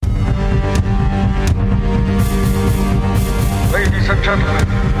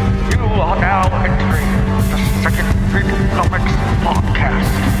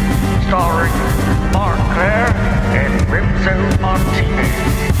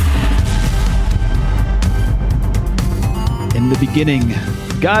the beginning,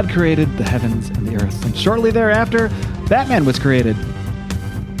 God created the heavens and the earth, and shortly thereafter, Batman was created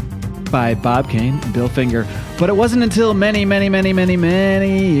by Bob Kane and Bill Finger. But it wasn't until many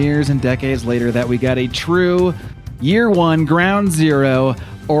years and decades later that we got a true year one, ground zero,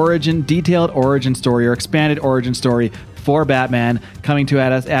 detailed origin story or expanded origin story for Batman coming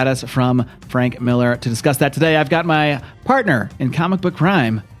at us from Frank Miller. To discuss that today, I've got my partner in comic book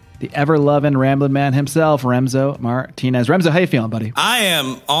crime, the ever-loving rambling man himself, Remso Martinez. Remso, how you feeling, buddy? I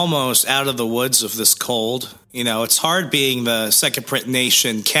am almost out of the woods of this cold. You know, it's hard being the second print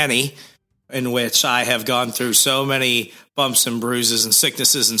nation, Kenny, in which I have gone through so many bumps and bruises and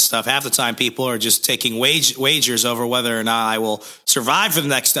sicknesses and stuff. Half the time people are just taking wagers over whether or not I will survive for the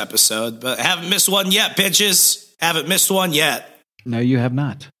next episode. But I haven't missed one yet, bitches. Haven't missed one yet. No, you have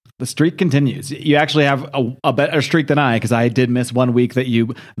not. The streak continues. You actually have a better streak than I, because I did miss 1 week that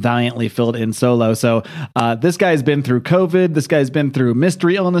you valiantly filled in solo. So this guy's been through COVID. This guy's been through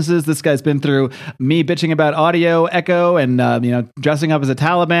mystery illnesses. This guy's been through me bitching about audio echo and dressing up as a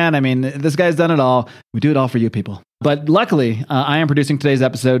Taliban. I mean, this guy's done it all. We do it all for you people. But luckily, I am producing today's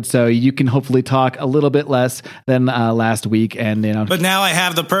episode, so you can hopefully talk a little bit less than last week. And But now I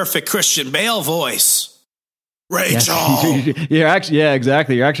have the perfect Christian Bale voice. Rachel. You're actually, yeah,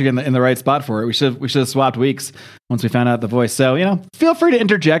 exactly. You're actually in the right spot for it. We should have swapped weeks once we found out the voice. So, feel free to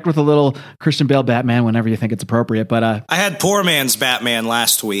interject with a little Christian Bale Batman whenever you think it's appropriate. But I had poor man's Batman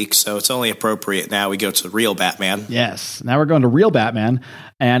last week, so it's only appropriate now we go to real Batman. Yes. Now we're going to real Batman.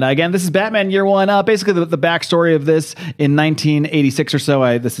 And again, this is Batman Year One. Basically, the backstory of this in 1986 or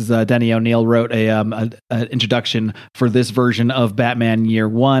so. This is Denny O'Neil wrote an introduction for this version of Batman Year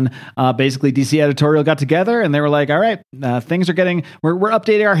One. Basically, DC editorial got together and they were like, "All right, things are getting. We're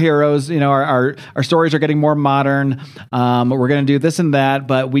updating our heroes. Our stories are getting more modern. We're going to do this and that,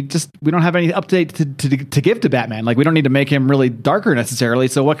 but we don't have any update to give to Batman. Like, we don't need to make him really darker necessarily.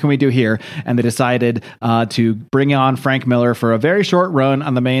 So what can we do here?" And they decided to bring on Frank Miller for a very short run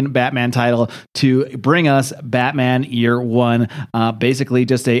on the main Batman title to bring us Batman Year One. Basically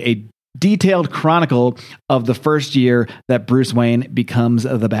just a detailed chronicle of the first year that Bruce Wayne becomes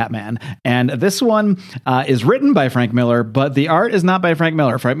the Batman. And this one is written by Frank Miller, but the art is not by Frank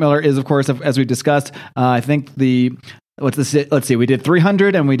Miller. Frank Miller is, of course, as we discussed, I think let's see, we did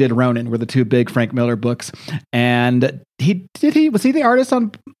 300 and we did Ronin, were the two big Frank Miller books. And was he the artist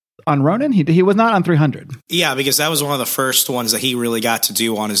on Ronin? He was not on 300. Yeah, because that was one of the first ones that he really got to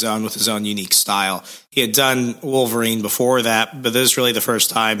do on his own with his own unique style. He had done Wolverine before that, but this is really the first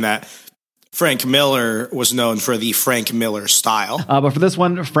time that Frank Miller was known for the Frank Miller style. But for this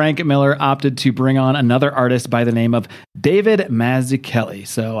one, Frank Miller opted to bring on another artist by the name of David Mazzucchelli.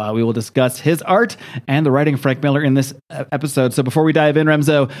 So we will discuss his art and the writing of Frank Miller in this episode. So before we dive in,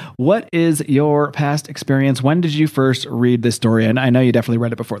 Remso, what is your past experience? When did you first read this story? And I know you definitely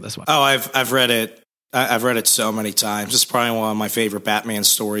read it before this one. Oh, I've read it. I've read it so many times. It's probably one of my favorite Batman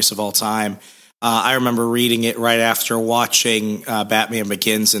stories of all time. I remember reading it right after watching Batman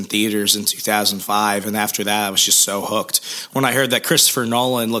Begins in theaters in 2005. And after that, I was just so hooked. When I heard that Christopher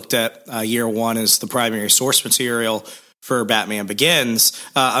Nolan looked at Year One as the primary source material for Batman Begins,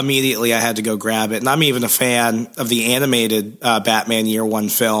 immediately I had to go grab it. And I'm even a fan of the animated Batman Year One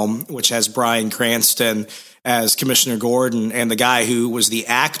film, which has Bryan Cranston as Commissioner Gordon, and the guy who was the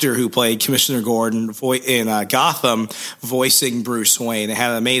actor who played Commissioner Gordon in Gotham voicing Bruce Wayne. It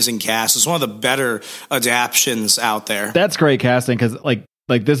had an amazing cast. It's one of the better adaptions out there. That's great casting, because like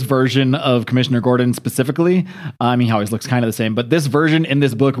this version of Commissioner Gordon specifically, he always looks kind of the same, but this version in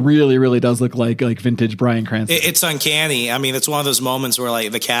this book really, really does look like vintage Bryan Cranston. It's uncanny. I mean, it's one of those moments where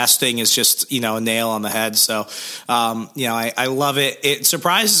like the casting is just, a nail on the head. So, I love it. It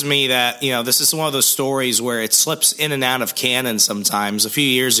surprises me that, this is one of those stories where it slips in and out of canon sometimes. A few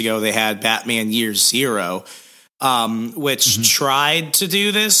years ago, they had Batman Year Zero, which tried to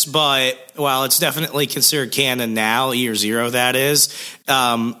do this, but while it's definitely considered canon now, Year Zero, that is,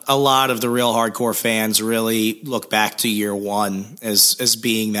 a lot of the real hardcore fans really look back to Year One as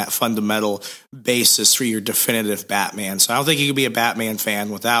being that fundamental basis for your definitive Batman. So I don't think you could be a Batman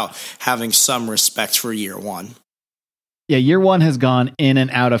fan without having some respect for Year One. Yeah, Year One has gone in and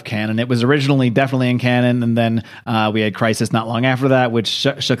out of canon. It was originally definitely in canon, and then we had Crisis not long after that, which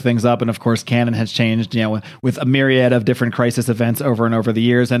shook things up. And of course, canon has changed, with a myriad of different Crisis events over and over the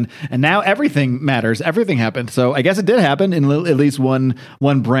years. And now everything matters. Everything happened. So I guess it did happen in at least one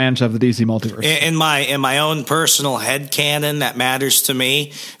branch of the DC multiverse. In my own personal head canon that matters to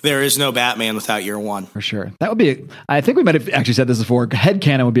me, there is no Batman without Year One. For sure. That would be. I think we might have actually said this before. Head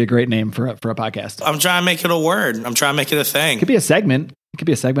canon would be a great name for a podcast. I'm trying to make it a word. I'm trying to make it a thing. It could be a segment. It could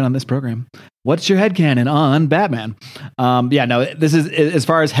be a segment on this program. What's your headcanon on Batman? This is, as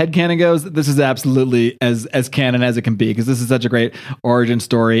far as headcanon goes, this is absolutely as canon as it can be, because this is such a great origin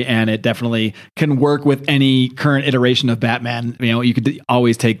story, and it definitely can work with any current iteration of Batman. You could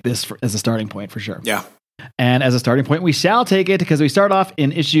always take this as a starting point for sure. Yeah. And as a starting point, we shall take it because we start off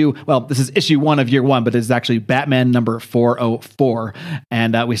in this is issue 1 of year 1, but it's actually Batman number 404.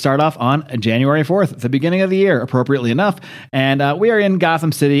 And we start off on January 4th, the beginning of the year, appropriately enough. And we are in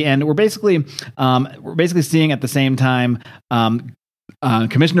Gotham City, and we're basically seeing at the same time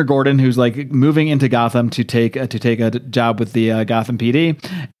Commissioner Gordon, who's like moving into Gotham to take a job with the Gotham PD,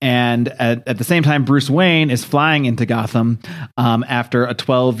 and at the same time, Bruce Wayne is flying into Gotham after a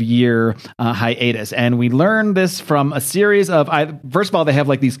 12-year hiatus. And we learn this from a series of, first of all, they have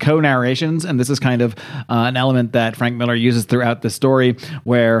like these co-narrations, and this is kind of an element that Frank Miller uses throughout the story,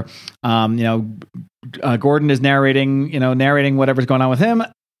 where Gordon is narrating whatever's going on with him.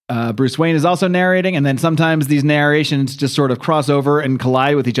 Bruce Wayne is also narrating, and then sometimes these narrations just sort of cross over and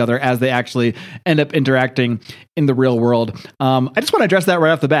collide with each other as they actually end up interacting in the real world. I just want to address that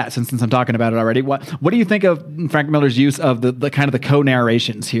right off the bat, since I'm talking about it already. What do you think of Frank Miller's use of the kind of the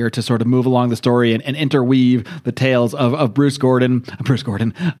co-narrations here to sort of move along the story and interweave the tales of Bruce Wayne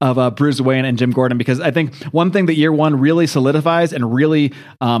and Jim Gordon? Because I think one thing that year 1 really solidifies and really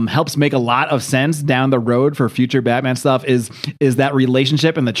helps make a lot of sense down the road for future Batman stuff is that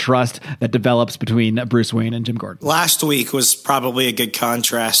relationship and the trust that develops between Bruce Wayne and Jim Gordon. Last week was probably a good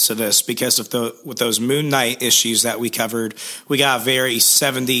contrast to this, because with those Moon Knight issues that we covered, we got a very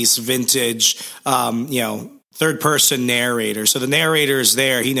 70s vintage, third-person narrator. So the narrator is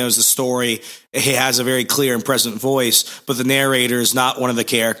there. He knows the story. He has a very clear and present voice, but the narrator is not one of the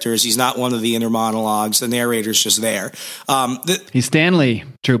characters. He's not one of the inner monologues. The narrator's just there. He's Stanley,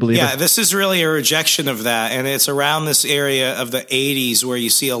 true believer. Yeah, this is really a rejection of that, and it's around this area of the 80s where you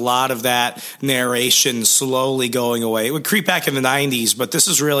see a lot of that narration slowly going away. It would creep back in the 90s, but this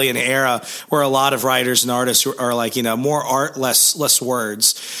is really an era where a lot of writers and artists are like, more art, less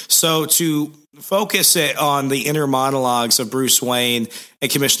words. So to focus it on the inner monologues of Bruce Wayne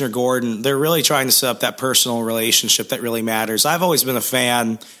and Commissioner Gordon, they're really trying to set up that personal relationship that really matters. I've always been a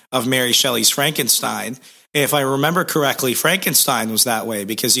fan of Mary Shelley's Frankenstein. If I remember correctly, Frankenstein was that way,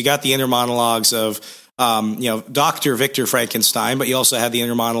 because you got the inner monologues of Dr. Victor Frankenstein, but you also had the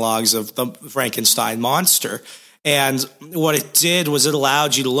inner monologues of the Frankenstein monster. And what it did was it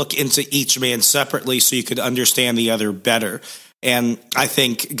allowed you to look into each man separately so you could understand the other better. And I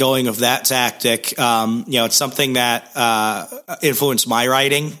think going of that tactic, it's something that influenced my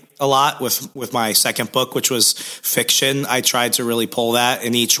writing a lot with my second book, which was fiction. I tried to really pull that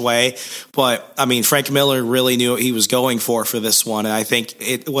in each way. But, Frank Miller really knew what he was going for this one. And I think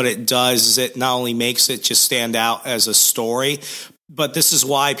what it does is it not only makes it just stand out as a story, but this is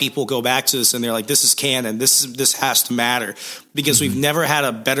why people go back to this and they're like, this is canon. This has to matter, because we've never had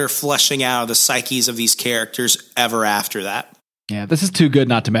a better fleshing out of the psyches of these characters ever after that. Yeah, this is too good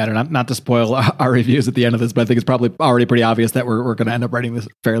not to matter. Not to spoil our reviews at the end of this, but I think it's probably already pretty obvious that we're going to end up rating this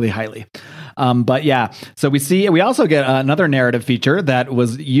fairly highly. But yeah, so we also get another narrative feature that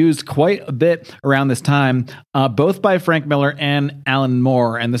was used quite a bit around this time, both by Frank Miller and Alan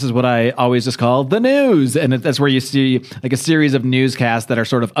Moore. And this is what I always just call the news. And that's where you see like a series of newscasts that are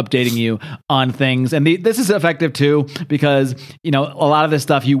sort of updating you on things. And this is effective too, because, a lot of this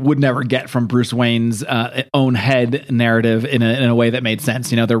stuff you would never get from Bruce Wayne's own head narrative in a way that made sense.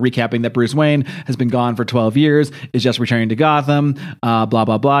 They're recapping that Bruce Wayne has been gone for 12 years, is just returning to Gotham, blah,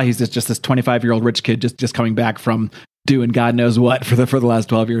 blah, blah. He's just this 25-year-old rich kid just coming back from doing God knows what for the last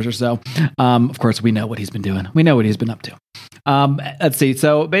 12 years or so. Of course, we know what he's been doing. We know what he's been up to. Let's see.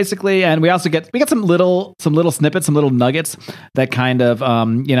 So basically, and we get some little snippets, some little nuggets that kind of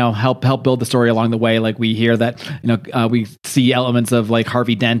help build the story along the way. Like we hear that we see elements of like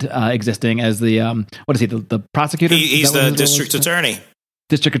Harvey Dent existing as the what is he, the prosecutor? He's the district attorney.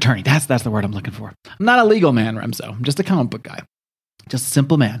 District attorney. That's the word I'm looking for. I'm not a legal man, Remso. I'm just a comic book guy. Just a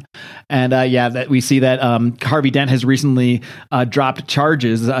simple man. And that we see that Harvey Dent has recently dropped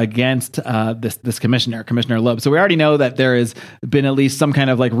charges against this Commissioner Loeb. So we already know that there has been at least some kind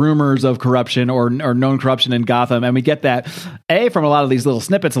of like rumors of corruption or known corruption in Gotham. And we get that from a lot of these little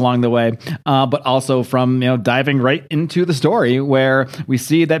snippets along the way, but also from diving right into the story where we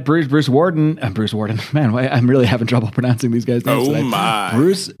see that Bruce Warden, man, I'm really having trouble pronouncing these guys' names today.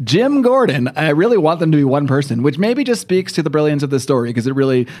 My Jim Gordon. I really want them to be one person, which maybe just speaks to the brilliance of this story. story because it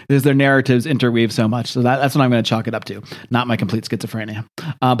really is their narratives interweave so much. So that's what I'm going to chalk it up to, not my complete schizophrenia.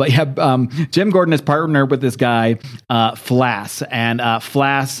 But yeah, Jim Gordon is partnered with this guy, Flass, and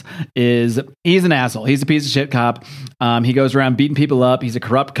Flass he's an asshole. He's a piece of shit cop. He goes around beating people up. He's a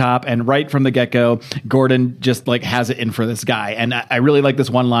corrupt cop, and right from the get-go, Gordon just like has it in for this guy. And I really like this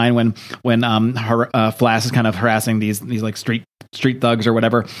one line when Flass is kind of harassing these like street thugs or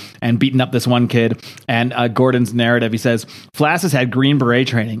whatever and beating up this one kid. And Gordon's narrative, he says, Flass has had Green Beret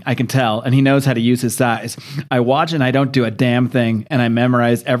training, I can tell, and he knows how to use his size. I watch and I don't do a damn thing, and I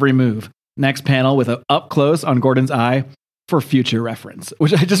memorize every move. Next panel with an up close on Gordon's eye for future reference,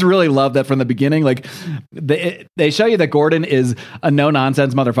 which I just really love that from the beginning. Like they show you that Gordon is a no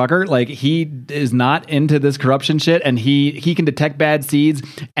nonsense motherfucker. Like he is not into this corruption shit, and he can detect bad seeds.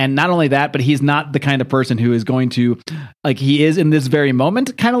 And not only that, but he's not the kind of person who is going to, like, he is in this very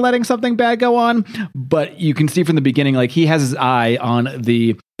moment kind of letting something bad go on. But you can see from the beginning, like he has his eye on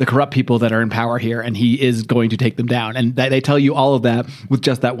the corrupt people that are in power here, and he is going to take them down. And they tell you all of that with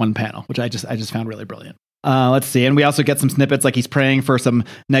just that one panel, which I just found really brilliant. Let's see. And we also get some snippets, like he's praying for some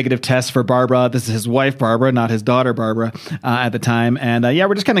negative tests for Barbara. This is his wife, Barbara, not his daughter, Barbara, at the time. And yeah,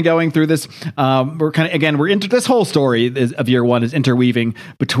 we're just kind of going through this. We're into this whole story of year one is interweaving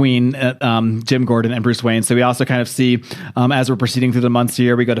between Jim Gordon and Bruce Wayne. So we also kind of see, as we're proceeding through the months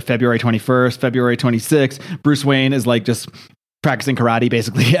here, we go to February 21st, February 26th. Bruce Wayne is like just practicing karate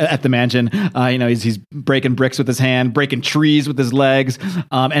basically at the mansion. He's breaking bricks with his hand, breaking trees with his legs.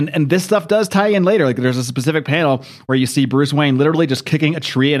 And this stuff does tie in later. Like there's a specific panel where you see Bruce Wayne literally just kicking a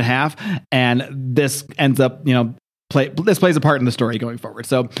tree in half. And this ends up, this plays a part in the story going forward.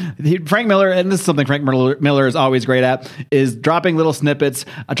 So Frank Miller, and this is something Frank Miller is always great at, is dropping little snippets,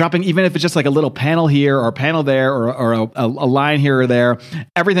 dropping even if it's just like a little panel here or a panel there or a line here or there.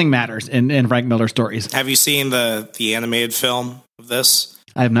 Everything matters in Frank Miller stories. Have you seen the animated film of this?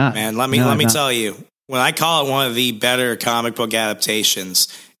 I have not. Man, let me tell you, when I call it one of the better comic book adaptations,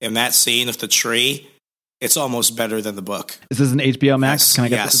 in that scene of the tree, it's almost better than the book. Is this an HBO Max? Yes, Can I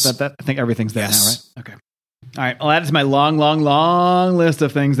get that? I think everything's there now, right? Okay. All right, I'll add it to my long list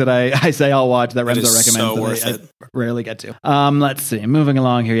of things that I say I'll watch that Remzo recommends so that I rarely get to. Let's see. Moving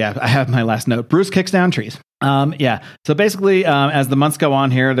along here. Yeah, I have my last note. Bruce kicks down trees. Yeah. So basically, as the months go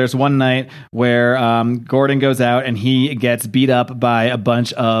on here, there's one night where Gordon goes out and he gets beat up by a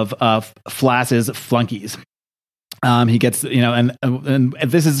bunch of Flass's flunkies. He gets, and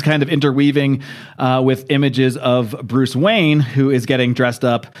this is kind of interweaving with images of Bruce Wayne, who is getting dressed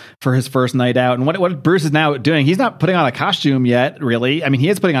up for his first night out. And what Bruce is now doing, he's not putting on a costume yet, really. I mean, he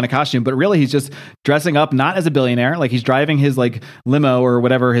is putting on a costume, but really he's just dressing up, not as a billionaire. Like he's driving his like limo or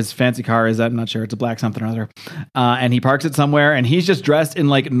whatever his fancy car is. I'm not sure. It's a black something or other. And he parks it somewhere and he's just dressed in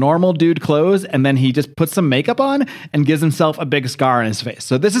like normal dude clothes. And then he just puts some makeup on and gives himself a big scar on his face.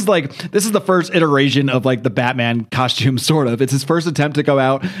 So this is the first iteration of like the Batman costume, sort of. It's his first attempt to go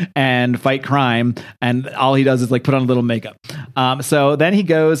out and fight crime, and all he does is like put on a little makeup. So then he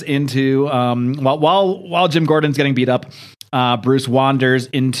goes into while Jim Gordon's getting beat up, Bruce wanders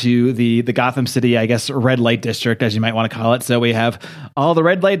into the Gotham City, I guess, red light district, as you might want to call it. So we have all the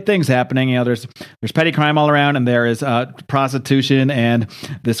red light things happening. There's petty crime all around, and there is prostitution, and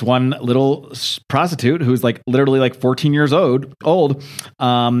this one little prostitute who's like literally like 14 years old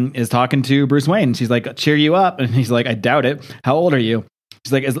is talking to Bruce Wayne. She's like, cheer you up. And he's like, I doubt it. How old are you?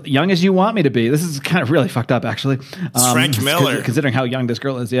 She's like, as young as you want me to be. This is kind of really fucked up, actually. It's Frank Miller. Considering how young this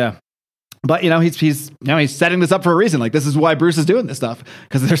girl is, yeah. But he's setting this up for a reason. Like this is why Bruce is doing this stuff,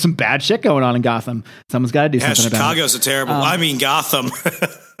 because there's some bad shit going on in Gotham. Someone's got to do something about it. Chicago's a terrible. Gotham.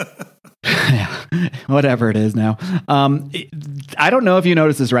 Yeah, whatever it is now. I don't know if you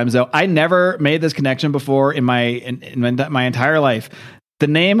noticed this, Remzo. I never made this connection before in my entire life. The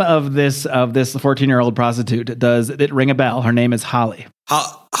name of this 14-year-old prostitute, does it ring a bell? Her name is Holly.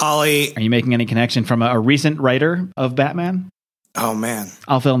 Holly. Are you making any connection from a recent writer of Batman? Oh man,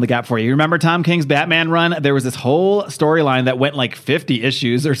 I'll fill in the gap for you. Remember Tom King's Batman run? There was this whole storyline that went like 50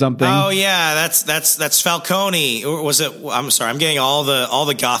 issues or something. Oh yeah, that's Falcone. Or was it? I'm sorry, I'm getting all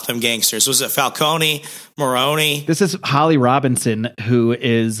the Gotham gangsters. Was it Falcone, Maroni? This is Holly Robinson, who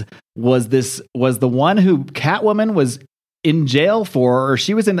was the one who Catwoman was in jail for, or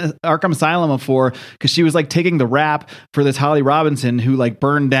she was in Arkham Asylum for, because she was like taking the rap for this Holly Robinson who like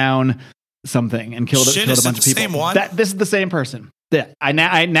burned down something and killed a bunch of people. Same one? This is the same person. Yeah, I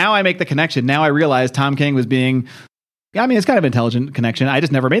make the connection. Now I realize Tom King was being I mean, it's kind of an intelligent connection. I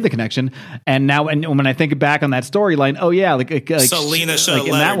just never made the connection. And now, when I think back on that storyline, oh yeah, like Selena should have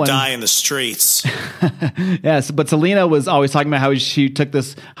let her die in the streets. Yes, but Selena was always talking about how she took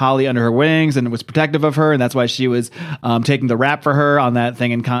this Holly under her wings and was protective of her, and that's why she was taking the rap for her on that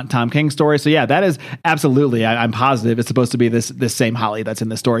thing in Tom King's story. So yeah, that is absolutely. I'm positive it's supposed to be this same Holly that's in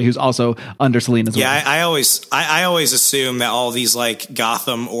the story, who's also under Selena's wings. Yeah, I always assume that all these like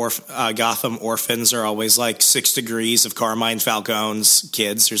Gotham orphans are always like 6 degrees of Carmine Falcone's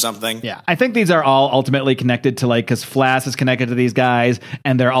kids or something. Yeah, I think these are all ultimately connected to like, because Flass is connected to these guys,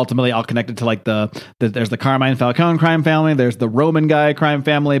 and they're ultimately all connected to like there's the Carmine Falcone crime family, there's the Roman guy crime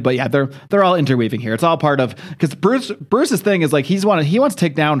family, but yeah, they're all interweaving here. It's all part of, because Bruce's thing is like he wants to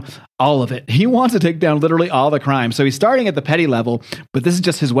take down all of it. He wants to take down literally all the crime. So he's starting at the petty level, but this is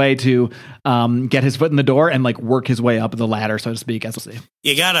just his way to get his foot in the door and like work his way up the ladder, so to speak, as we'll see.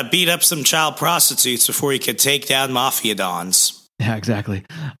 You gotta beat up some child prostitutes before you can take down mafia dons. Yeah, exactly.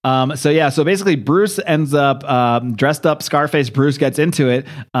 So basically Bruce ends up dressed up. Scarface Bruce gets into it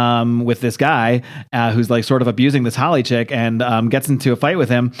with this guy who's like sort of abusing this Holly chick, and gets into a fight with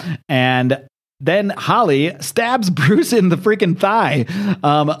him. And then Holly stabs Bruce in the freaking thigh.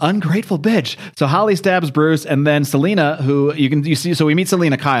 Ungrateful bitch. So Holly stabs Bruce, and then Selena, who you see, so we meet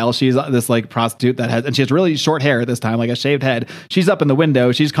Selena Kyle. She's this like prostitute and she has really short hair this time, like a shaved head. She's up in the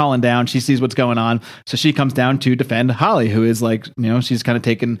window. She's calling down. She sees what's going on. So she comes down to defend Holly, who is like, she's kind of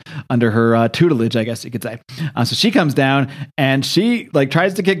taken under her tutelage, I guess you could say. So she comes down and she like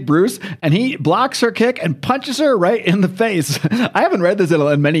tries to kick Bruce, and he blocks her kick and punches her right in the face. I haven't read this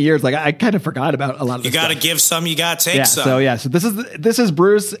in many years. Like I kind of forgot about a lot of this. You got to give some, you got to take some. So this is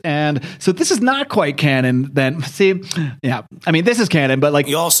Bruce, and so this is not quite canon. Then see, yeah, I mean this is canon, but like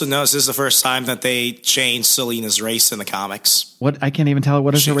you also notice this is the first time that they changed Selena's race in the comics. What, I can't even tell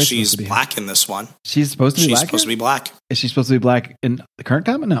what is her race. She's black in this one. She's supposed to be black. She's supposed to be black. Is she supposed to be black in the current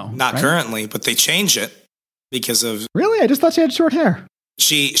comic? No, not currently, but they changed it because of. Really, I just thought she had short hair.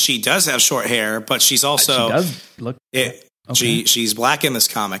 She does have short hair, but she's also she does look. Okay. She's black in this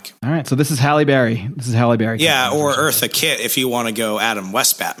comic. All right, so this is Halle Berry. Yeah, or Eartha Kitt if you want to go Adam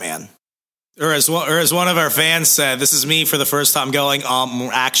West Batman. Or as one of our fans said, this is me for the first time going,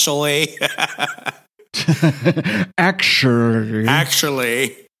 actually. Actually.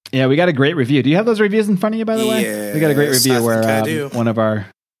 Yeah, we got a great review. Do you have those reviews in front of you, by the way? Yeah, we got a great review where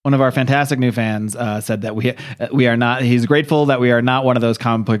one of our fantastic new fans said that we are not. He's grateful that we are not one of those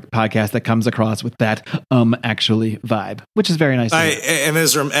comic book podcasts that comes across with that actually vibe, which is very nice. And this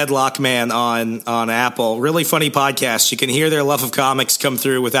is from Ed Lockman on Apple. Really funny podcast. You can hear their love of comics come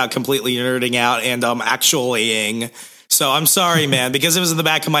through without completely nerding out and actuallying. So I'm sorry, man, because it was in the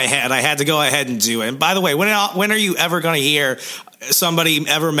back of my head. I had to go ahead and do it. And by the way, when are you ever going to hear somebody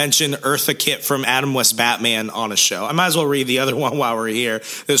ever mention Eartha Kitt from Adam West Batman on a show? I might as well read the other one while we're here.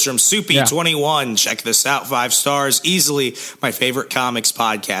 This is from Soupy21. Check this out. 5 stars. Easily my favorite comics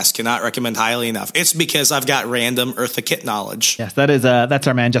podcast. Cannot recommend highly enough. It's because I've got random Eartha Kitt knowledge. Yes, that's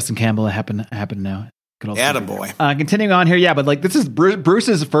our man Justin Campbell. I happen to know. Attaboy. Continuing on here, yeah, but like this is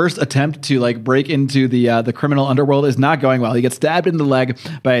Bruce's first attempt to like break into the criminal underworld is not going well. He gets stabbed in the leg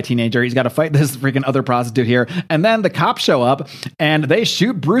by a teenager. He's got to fight this freaking other prostitute here, and then the cops show up and they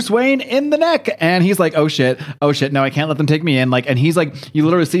shoot Bruce Wayne in the neck, and he's like, oh shit, no, I can't let them take me in. Like, and he's like, you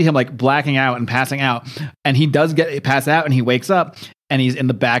literally see him like blacking out and passing out, and he does pass out, and he wakes up. And he's in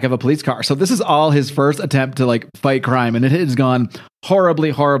the back of a police car. So this is all his first attempt to like fight crime, and it has gone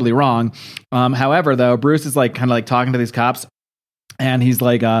horribly, horribly wrong. However, though, Bruce is like kind of like talking to these cops, and he's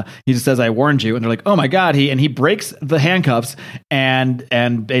like, he just says, "I warned you," and they're like, "Oh my god!" He breaks the handcuffs and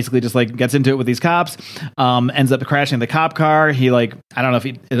basically just like gets into it with these cops. Ends up crashing the cop car. He like, I don't know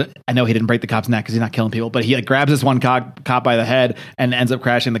if I know he didn't break the cop's neck because he's not killing people, but he like grabs this one cop by the head and ends up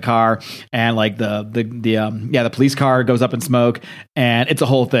crashing the car. And like the police car goes up in smoke, and it's a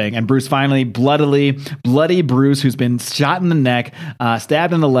whole thing. And Bruce finally bloody Bruce, who's been shot in the neck,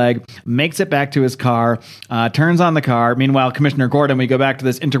 stabbed in the leg, makes it back to his car, turns on the car. Meanwhile, Commissioner Gordon, we go back to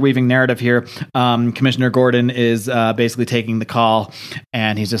this interweaving narrative here. Commissioner Gordon is basically taking the call,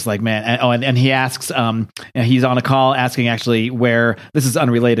 and he's just like, man. And he asks, he's on a call asking actually where, this is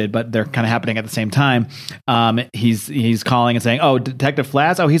unrelated, but they're kind of happening at the same time. He's calling and saying, oh, Detective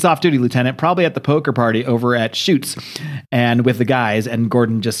Flass, oh, he's off duty, Lieutenant, probably at the poker party over at Shoots and with the guys. And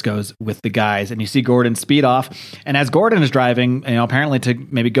Gordon just goes with the guys, and you see Gordon speed off. And as Gordon is driving, apparently to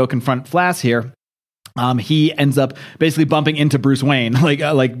maybe go confront Flass here, He ends up basically bumping into Bruce Wayne,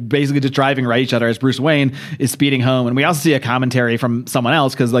 like basically just driving right each other as Bruce Wayne is speeding home. And we also see a commentary from someone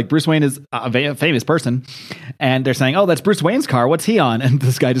else because like Bruce Wayne is a famous person, and they're saying, "Oh, that's Bruce Wayne's car. What's he on?" And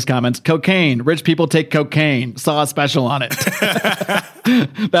this guy just comments, "Cocaine. Rich people take cocaine. Saw a special on it."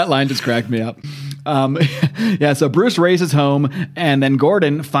 That line just cracked me up. Yeah. So Bruce races home, and then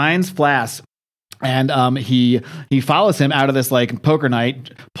Gordon finds Flass. And he follows him out of this like poker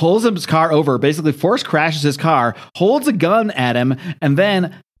night, pulls his car over, basically force crashes his car, holds a gun at him, and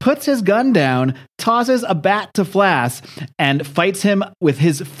then puts his gun down, tosses a bat to Flass, and fights him with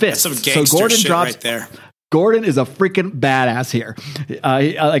his fist. That's some gangster shit right there. Gordon is a freaking badass here.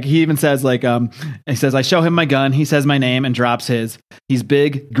 He even says he says, "I show him my gun. He says my name and drops his. He's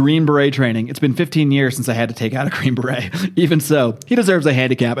big, Green Beret training. It's been 15 years since I had to take out a Green Beret. Even so, he deserves a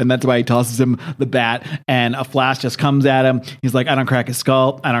handicap." And that's why he tosses him the bat, and a Flash just comes at him. He's like, "I don't crack his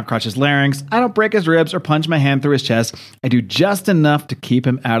skull. I don't crush his larynx. I don't break his ribs or punch my hand through his chest. I do just enough to keep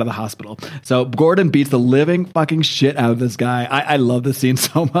him out of the hospital." So Gordon beats the living fucking shit out of this guy. I love this scene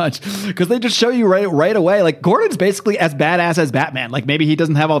so much because they just show you right away. Like Gordon's basically as badass as Batman. Like maybe he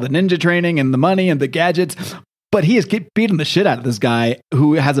doesn't have all the ninja training and the money and the gadgets, but he is beating the shit out of this guy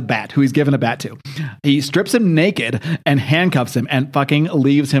who has a bat, who he's given a bat to. He strips him naked and handcuffs him and fucking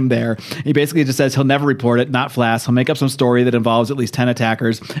leaves him there. He basically just says he'll never report it, not Flass. He'll make up some story that involves at least 10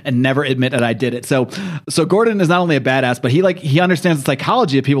 attackers and never admit that I did it. So Gordon is not only a badass, but he understands the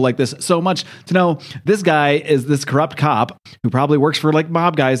psychology of people like this so much to know this guy is this corrupt cop who probably works for like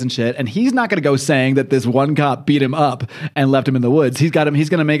mob guys and shit. And he's not going to go saying that this one cop beat him up and left him in the woods. He's going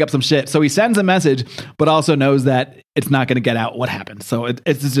to make up some shit. So he sends a message, but also knows that it's not going to get out what happened. So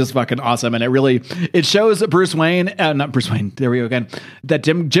it's just fucking awesome. And it shows Bruce Wayne, not Bruce Wayne, there we go again, that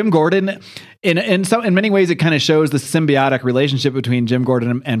Jim Gordon, in many ways, it kind of shows the symbiotic relationship between Jim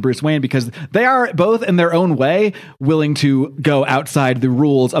Gordon and Bruce Wayne, because they are both in their own way willing to go outside the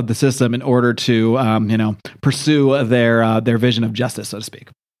rules of the system in order to, pursue their vision of justice, so to speak.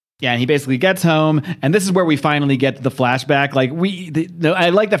 Yeah, and he basically gets home, and this is where we finally get the flashback. Like I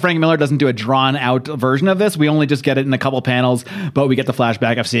like that Frank Miller doesn't do a drawn out version of this. We only just get it in a couple panels, but we get the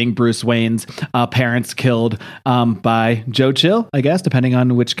flashback of seeing Bruce Wayne's parents killed by Joe Chill, I guess, depending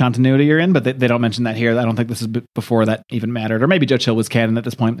on which continuity you're in. But they don't mention that here. I don't think this is before that even mattered, or maybe Joe Chill was canon at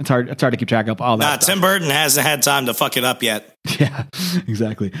this point. It's hard to keep track of all that. Tim Burton hasn't had time to fuck it up yet. Yeah,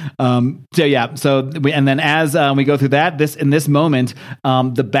 exactly. And then as we go through that, in this moment,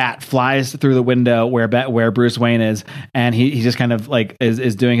 the bat flies through the window where Bruce Wayne is, and he just kind of like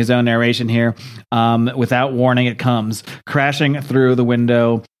is doing his own narration here. Without warning, it comes crashing through the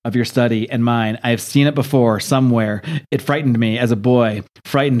window of your study and mine. I have seen it before somewhere. It frightened me as a boy.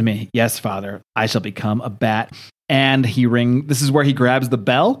 Frightened me. Yes, Father. I shall become a bat. And this is where he grabs the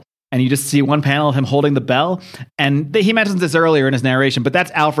bell. And you just see one panel of him holding the bell. And he mentions this earlier in his narration, but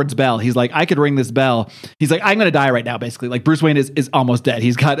that's Alfred's bell. He's like, I could ring this bell. He's like, I'm going to die right now, basically. Like Bruce Wayne is almost dead.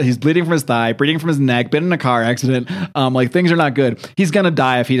 He's bleeding from his thigh, bleeding from his neck, been in a car accident. Like things are not good. He's going to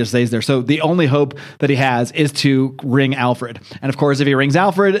die if he just stays there. So the only hope that he has is to ring Alfred. And of course, if he rings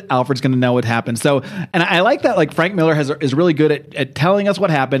Alfred's going to know what happened. So, and I like that, like Frank Miller is really good at telling us what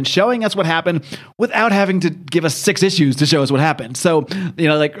happened, showing us what happened without having to give us 6 issues to show us what happened. So,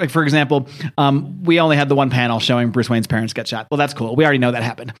 like for example, we only had the one panel showing Bruce Wayne's parents get shot. Well, that's cool. We already know that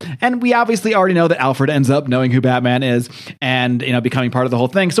happened. And we obviously already know that Alfred ends up knowing who Batman is and, becoming part of the whole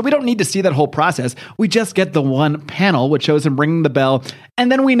thing. So we don't need to see that whole process. We just get the one panel, which shows him ringing the bell.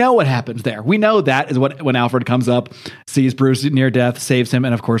 And then we know what happens there. We know that is when Alfred comes up, sees Bruce near death, saves him,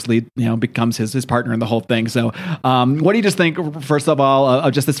 and of course, becomes his partner in the whole thing. So what do you just think, first of all,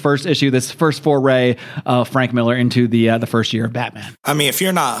 of just this first issue, this first foray of Frank Miller into the first year of Batman? I mean, if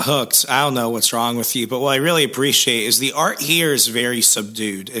you're not hooked, I don't know what's wrong with you, but what I really appreciate is the art here is very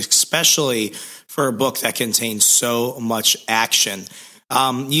subdued, especially for a book that contains so much action.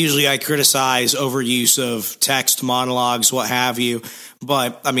 Usually I criticize overuse of text, monologues, what have you,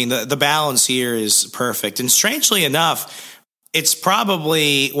 but I mean, the balance here is perfect. And strangely enough, it's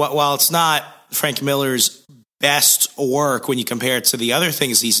probably, while it's not Frank Miller's best work when you compare it to the other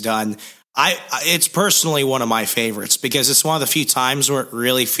things he's done, it's personally one of my favorites because it's one of the few times where it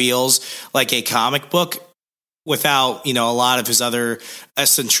really feels like a comic book without, a lot of his other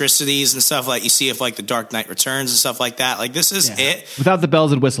eccentricities and stuff like you see if like the Dark Knight Returns and stuff like that. Like this is it. Without the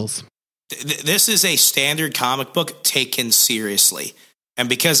bells and whistles. This is a standard comic book taken seriously. And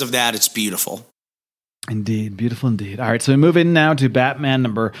because of that, it's beautiful. Indeed. Beautiful indeed. All right. So we move in now to Batman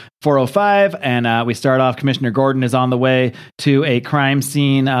number 405. And we start off, Commissioner Gordon is on the way to a crime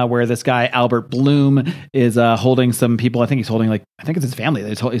scene where this guy, Albert Bloom, is holding some people. I think it's his family that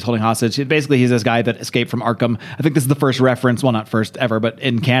he's holding hostage. Basically, he's this guy that escaped from Arkham. I think this is the first reference, well, not first ever, but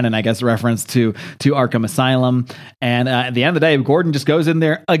in canon, I guess, reference to Arkham Asylum. And at the end of the day, Gordon just goes in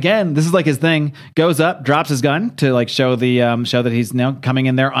there again. This is like his thing. Goes up, drops his gun to like show that he's coming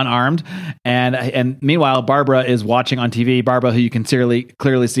in there unarmed. And meanwhile, Barbara is watching on TV. Barbara, who you can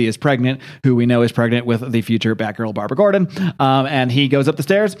clearly see is pregnant, who we know is pregnant with the future Batgirl, Barbara Gordon. And he goes up the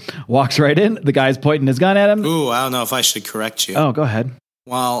stairs, walks right in. The guy's pointing his gun at him. Ooh, I don't know if I should correct you. Oh, go ahead.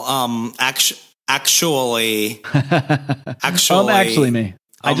 Well, actually, me.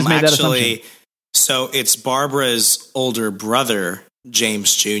 I just made that assumption. So it's Barbara's older brother,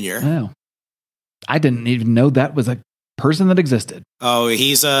 James Jr. Oh, I didn't even know that was a person that existed. Oh,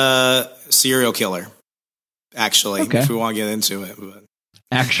 he's a serial killer. Actually, okay. If we want to get into it, but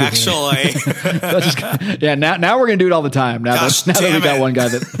actually, yeah. Now we're gonna do it all the time. Now that we got one guy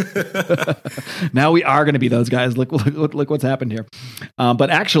that. Now we are gonna be those guys. Look what's happened here. But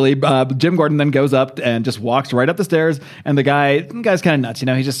actually, Jim Gordon then goes up and just walks right up the stairs, and the guy's kind of nuts.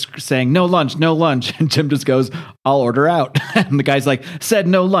 He's just saying no lunch, and Jim just goes, "I'll order out," and the guy's like, "Said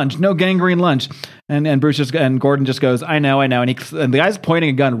no lunch, no gangrene lunch." And Gordon just goes, I know, and the guy's pointing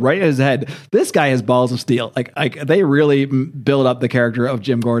a gun right at his head. This guy has balls of steel. Like they really build up the character of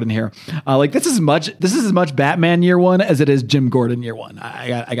Jim Gordon here. This is as much Batman year one as it is Jim Gordon year one.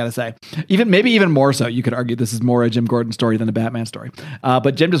 I gotta say, maybe even more so. You could argue this is more a Jim Gordon story than a Batman story.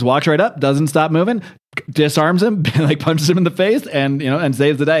 But Jim just walks right up, doesn't stop moving, disarms him, punches him in the face, and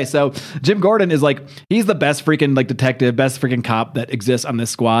saves the day. So Jim Gordon is he's the best freaking detective, best freaking cop that exists on this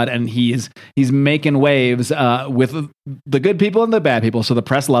squad, and he's making waves with the good people and the bad people. So the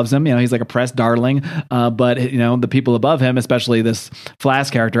press loves him. He's like a press darling. But the people above him, especially this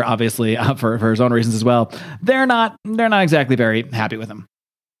Flash character, obviously for his own reasons as well, they're not exactly very happy with him.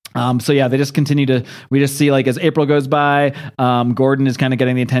 So yeah, they just continue we just see as April goes by, Gordon is kind of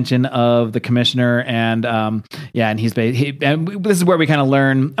getting the attention of the commissioner, and and this is where we kind of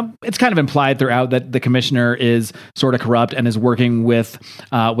learn, it's kind of implied throughout that the commissioner is sort of corrupt and is working with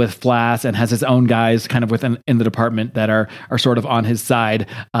Flash and has his own guys kind of in the department that are sort of on his side.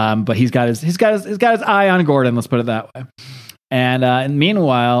 But he's got his eye on Gordon. Let's put it that way. And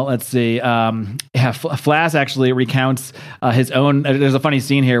meanwhile, let's see. Flash actually recounts his own. There's a funny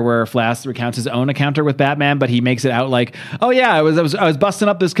scene here where Flash recounts his own encounter with Batman, but he makes it out like, "Oh yeah, I was busting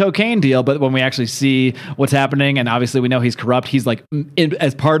up this cocaine deal." But when we actually see what's happening, and obviously we know he's corrupt, he's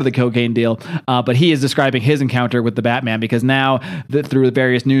as part of the cocaine deal. But he is describing his encounter with the Batman, because now through the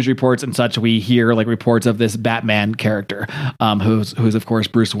various news reports and such, we hear reports of this Batman character, who's of course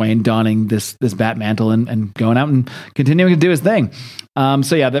Bruce Wayne, donning this bat mantle and going out and continuing to do his thing.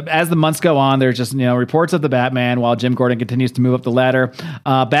 So yeah, as the months go on, there's just reports of the Batman while Jim Gordon continues to move up the ladder.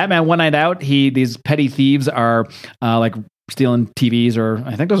 Batman one night out, these petty thieves are stealing TVs, or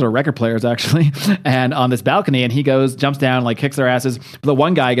I think those are record players actually, and on this balcony, and he jumps down, kicks their asses. But the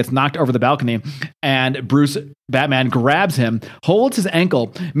one guy gets knocked over the balcony, and Batman grabs him, holds his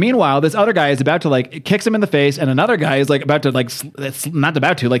ankle. Meanwhile, this other guy is about to kicks him in the face, and another guy is about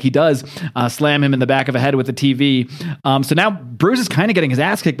to he does slam him in the back of the head with the TV. So now Bruce is kind of getting his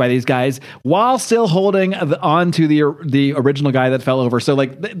ass kicked by these guys while still holding on to the original guy that fell over. So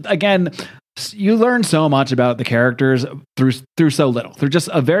again, you learn so much about the characters through so little. Through just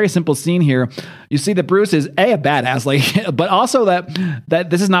a very simple scene here, you see that Bruce is a badass, but also that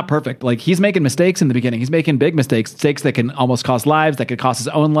this is not perfect. He's making mistakes in the beginning. He's making big mistakes that can almost cost lives, that could cost his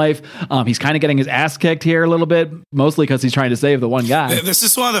own life. He's kind of getting his ass kicked here a little bit, mostly because he's trying to save the one guy. This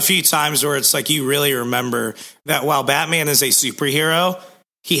is one of the few times where it's you really remember that while Batman is a superhero,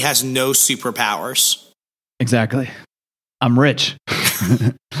 he has no superpowers. Exactly. I'm rich,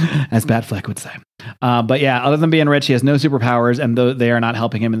 as Batfleck would say. But yeah, other than being rich, he has no superpowers, and they are not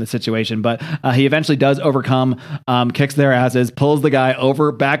helping him in the situation. But he eventually does overcome, kicks their asses, pulls the guy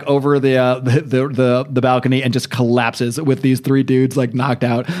back over the balcony, and just collapses with these three dudes knocked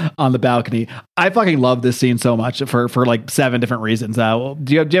out on the balcony. I fucking love this scene so much for 7 different reasons.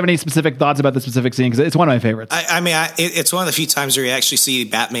 Do you have any specific thoughts about the specific scene? Because it's one of my favorites. It's one of the few times where you actually see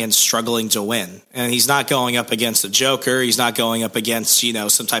Batman struggling to win, and he's not going up against the Joker. He's not going up against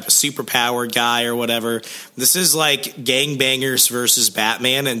some type of superpowered guy or whatever. This is gangbangers versus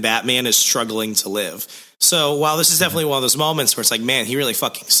Batman, and Batman is struggling to live. So while this is definitely one of those moments where it's like, man, he really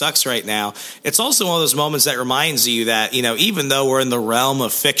fucking sucks right now, it's also one of those moments that reminds you that, even though we're in the realm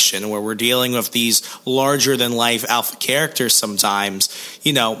of fiction where we're dealing with these larger than life alpha characters sometimes,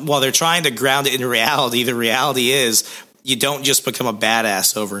 while they're trying to ground it in reality, the reality is you don't just become a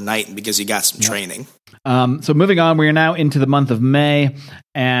badass overnight because you got some training. So moving on, we are now into the month of May,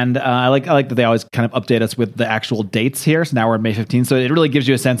 and I like that they always kind of update us with the actual dates here. So now we're on May 15th, so it really gives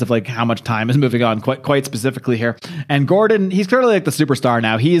you a sense of like how much time is moving on quite specifically here. And Gordon, he's clearly like the superstar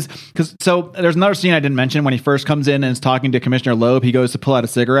now. So there's another scene I didn't mention when he first comes in and is talking to Commissioner Loeb. He goes to pull out a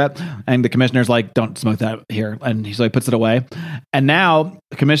cigarette, and the commissioner's like, "Don't smoke that here," and he puts it away. And now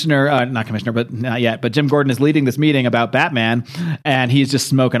but Jim Gordon is leading this meeting about Batman, and he's just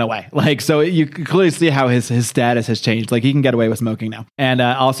smoking away. Like, so you can clearly see how his status has changed. Like, he can get away with smoking now. And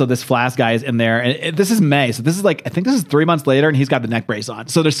also this Flash guy is in there. And this is May. So this is like, I think this is 3 months later, and he's got the neck brace on.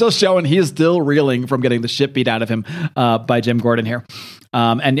 So they're still showing he is still reeling from getting the shit beat out of him by Jim Gordon here.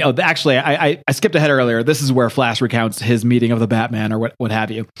 Actually, I skipped ahead earlier. This is where Flash recounts his meeting of the Batman or what have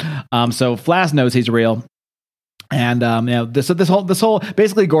you. So Flash knows he's real. And this whole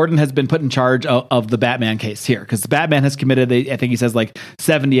basically Gordon has been put in charge of the Batman case here because the Batman has committed, I think he says, like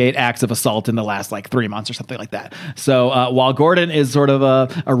 78 acts of assault in the last like 3 months or something like that. So while Gordon is sort of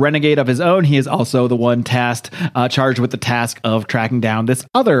a renegade of his own, he is also the one charged with the task of tracking down this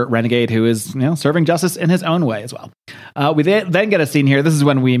other renegade who is serving justice in his own way as well. We then get a scene here. This is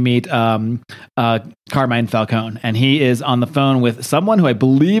when we meet Carmine Falcone, and he is on the phone with someone who I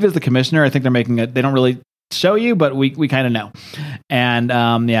believe is the commissioner. I think they don't really show you, but we kind of know. And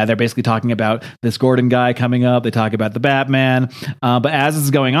they're basically talking about this Gordon guy coming up. They talk about the Batman. But as this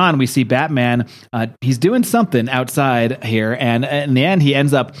is going on, we see Batman. He's doing something outside here, and in the end, he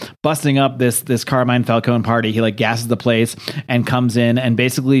ends up busting up this Carmine Falcone party. He like gasses the place and comes in and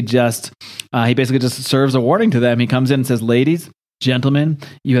basically just serves a warning to them. He comes in and says, "Ladies, gentlemen,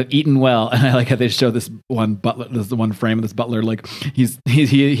 you have eaten well." And I like how they show this one butler, this one frame of this butler, like he's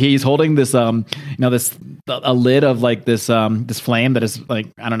holding this a lid of like this flame that is like,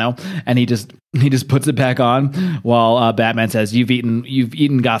 I don't know, and he just puts it back on while Batman says, you've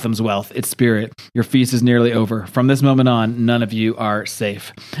eaten Gotham's wealth, its spirit. Your feast is nearly over. From this moment on, none of you are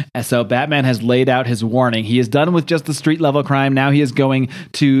safe. And so Batman has laid out his warning. He is done with just the street level crime. Now he is going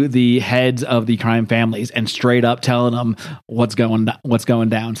to the heads of the crime families and straight up telling them what's going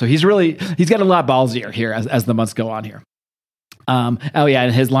down. So he's getting a lot ballsier here as the months go on here.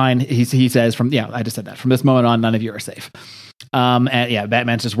 And his line, he says I just said that. From this moment on, none of you are safe.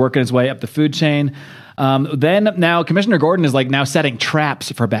 Batman's just working his way up the food chain. Then now Commissioner Gordon is like now setting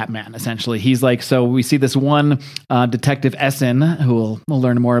traps for Batman. Essentially, he's like, so we see this one Detective Essen, who we'll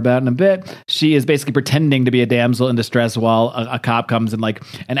learn more about in a bit. She is basically pretending to be a damsel in distress while a cop comes and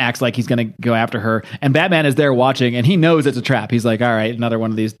acts like he's going to go after her. And Batman is there watching, and he knows it's a trap. He's like, all right, another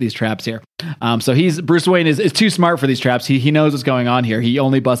one of these traps here. So Bruce Wayne is too smart for these traps. He knows what's going on here. He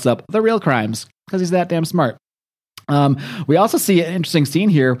only busts up the real crimes because he's that damn smart. We also see an interesting scene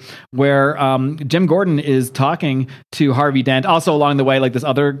here where Jim Gordon is talking to Harvey Dent. Also along the way, like this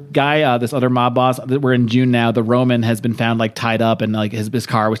other guy, this other mob boss. We're in June now. The Roman has been found like tied up, and like his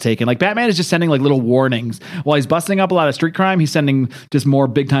car was taken. Like Batman is just sending like little warnings while he's busting up a lot of street crime. He's sending just more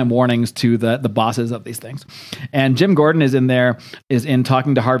big time warnings to the bosses of these things. And Jim Gordon is in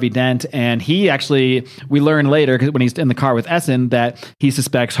talking to Harvey Dent, and we learn later because when he's in the car with Essen that he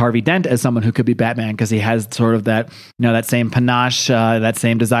suspects Harvey Dent as someone who could be Batman because he has sort of that same panache, that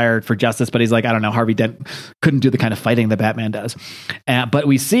same desire for justice. But he's like, I don't know, Harvey Dent couldn't do the kind of fighting that Batman does. But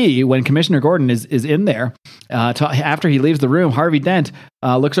we see when Commissioner Gordon is in there, after he leaves the room, Harvey Dent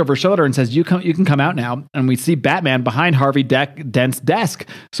looks over his shoulder and says, you can come out now. And we see Batman behind Harvey Dent's desk.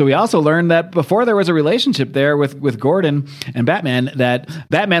 So we also learned that before there was a relationship there with Gordon and Batman, that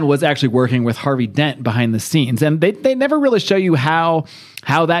Batman was actually working with Harvey Dent behind the scenes. And they never really show you how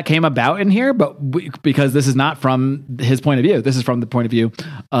that came about in here, because this is not from his point of view. This is from the point of view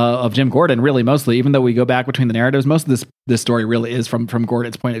of Jim Gordon, really, mostly. Even though we go back between the narratives, most of this story really is from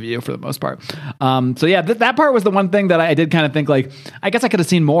Gordon's point of view for the most part. That part was the one thing that I did kind of think, like, I guess I could have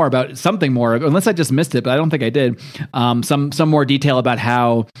seen more about something more, unless I just missed it, but I don't think I did. Some more detail about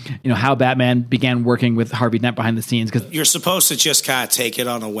how Batman began working with Harvey Dent behind the scenes. Because you're supposed to just kind of take it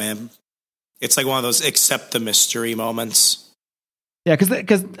on a whim. It's like one of those accept the mystery moments. Yeah,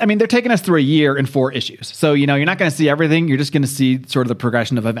 because I mean, they're taking us through a year in 4 issues. So, you're not going to see everything. You're just going to see sort of the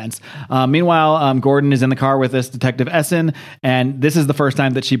progression of events. Meanwhile, Gordon is in the car with this Detective Essen, and this is the first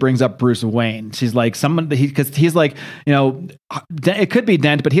time that she brings up Bruce Wayne. She's like, because he's like, it could be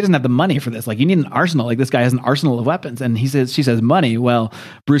Dent, but he doesn't have the money for this. Like, you need an arsenal. Like, this guy has an arsenal of weapons. And she says, money. Well,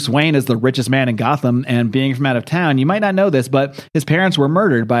 Bruce Wayne is the richest man in Gotham, and being from out of town, you might not know this, but his parents were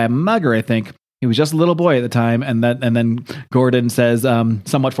murdered by a mugger, I think. He was just a little boy at the time, and then Gordon says,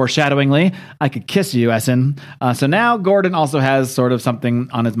 somewhat foreshadowingly, "I could kiss you, Essen." So now Gordon also has sort of something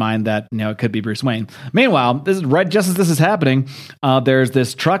on his mind that it could be Bruce Wayne. Meanwhile, this is right just as this is happening. There's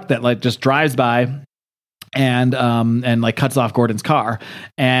this truck that like just drives by and like cuts off Gordon's car.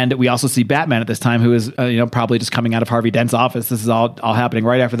 And we also see Batman at this time, who is probably just coming out of Harvey Dent's office. This is all happening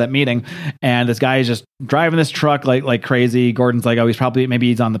right after that meeting, and this guy is just driving this truck like crazy. Gordon's like, oh, maybe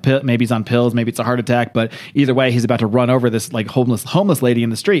he's on pills, maybe it's a heart attack, but either way, he's about to run over this like homeless lady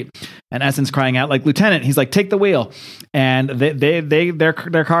in the street. And Essen's crying out like, "Lieutenant!" He's like, "Take the wheel!" And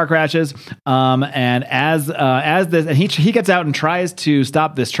their car crashes. And as this, and he gets out and tries to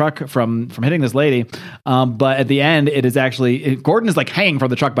stop this truck from hitting this lady. But at the end, it is actually Gordon is like hanging from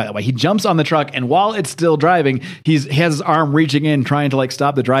the truck. By the way, he jumps on the truck, and while it's still driving, he has his arm reaching in, trying to like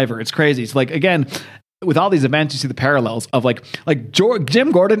stop the driver. It's crazy. So like again, with all these events, you see the parallels of like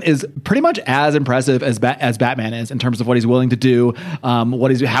Jim Gordon is pretty much as impressive as Batman is in terms of what he's willing to do,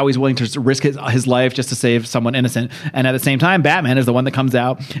 how he's willing to risk his life just to save someone innocent. And at the same time, Batman is the one that comes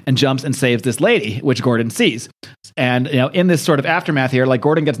out and jumps and saves this lady, which Gordon sees. And in this sort of aftermath here, like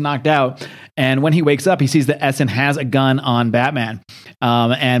Gordon gets knocked out, and when he wakes up, he sees that Essen has a gun on Batman.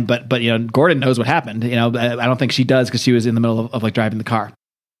 But Gordon knows what happened. I don't think she does, because she was in the middle of like driving the car.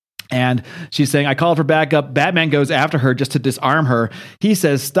 And she's saying, "I called for backup." Batman goes after her just to disarm her. He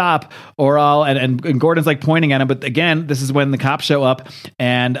says, "Stop, or I'll..." And Gordon's like pointing at him. But again, this is when the cops show up,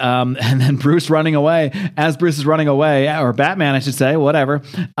 and then Bruce running away. As Bruce is running away, or Batman, I should say, whatever,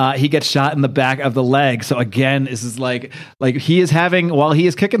 he gets shot in the back of the leg. So again, this is like he is having, while he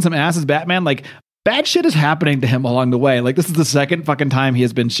is kicking some ass as Batman, like bad shit is happening to him along the way. Like, this is the second fucking time he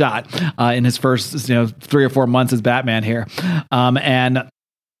has been shot in his first 3 or 4 months as Batman here.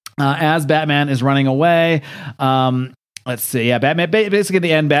 As Batman is running away, let's see. Yeah, Batman. Basically, at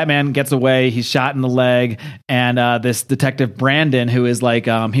the end, Batman gets away. He's shot in the leg, and this detective Brandon, who is like,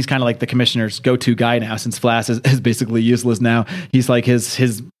 he's kind of like the commissioner's go-to guy now, since Flash is basically useless now. He's like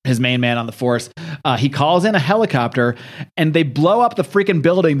his main man on the force. He calls in a helicopter, and they blow up the freaking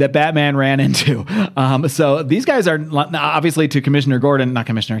building that Batman ran into. So these guys are obviously, to Commissioner Gordon, not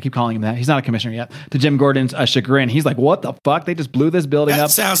commissioner, I keep calling him that. He's not a commissioner yet. To Jim Gordon's chagrin, he's like, "What the fuck? They just blew this building up."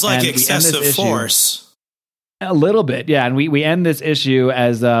 That sounds like excessive force. A little bit, yeah. And we end this issue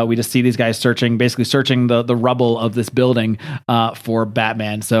as we just see these guys searching the rubble of this building for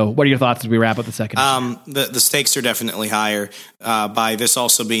Batman. So what are your thoughts as we wrap up the second issue? The stakes are definitely higher by this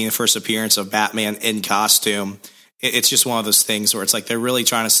also being the first appearance of Batman in costume. It's just one of those things where it's like they're really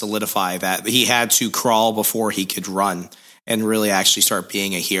trying to solidify that he had to crawl before he could run and really actually start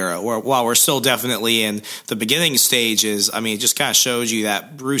being a hero. While we're still definitely in the beginning stages, I mean, it just kind of shows you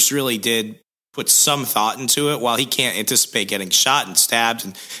that Bruce really did put some thought into it. While he can't anticipate getting shot and stabbed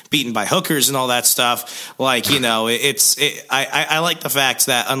and beaten by hookers and all that stuff, like, I like the fact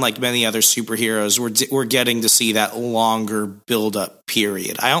that unlike many other superheroes, we're getting to see that longer build-up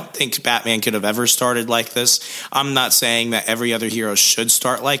period. I don't think Batman could have ever started like this. I'm not saying that every other hero should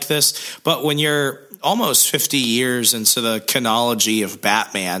start like this, but when you're almost 50 years into the chronology of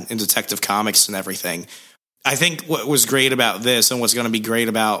Batman in Detective Comics and everything, I think what was great about this, and what's going to be great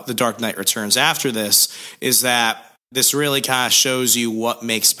about The Dark Knight Returns after this, is that this really kind of shows you what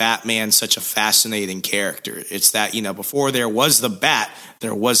makes Batman such a fascinating character. It's that, before there was the Bat,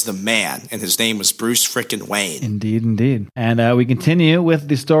 there was the man, and his name was Bruce frickin' Wayne. Indeed. And we continue with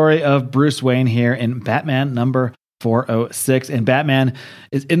the story of Bruce Wayne here in Batman number 406, and Batman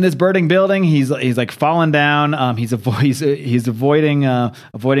is in this burning building. He's like falling down. He's avoiding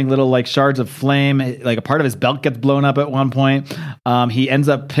little like shards of flame. Like a part of his belt gets blown up at one point. He ends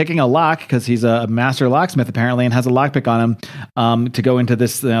up picking a lock because he's a master locksmith apparently, and has a lockpick on him to go into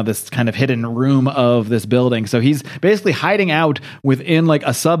this this kind of hidden room of this building. So he's basically hiding out within like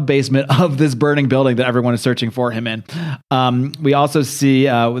a sub basement of this burning building that everyone is searching for him in. We also see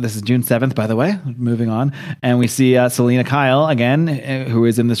this is June 7th, by the way. Moving on, and we see see Selina Kyle again, who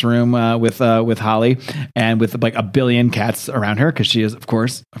is in this room with Holly and with like a billion cats around her because she is, of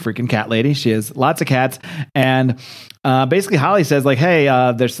course, a freaking cat lady. She has lots of cats, and basically Holly says like, "Hey,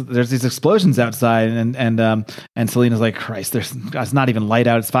 there's these explosions outside," and Selina's like, "Christ, it's not even light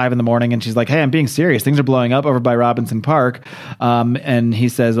out. It's 5 a.m." And she's like, "Hey, I'm being serious. Things are blowing up over by Robinson Park." And he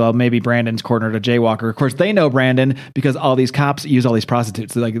says, "Well, maybe Brandon's cornered a jaywalker." Of course, they know Brandon because all these cops use all these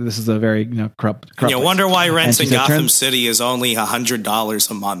prostitutes. So, like, this is a very corrupt. You wonder why rent in Gotham City is only $100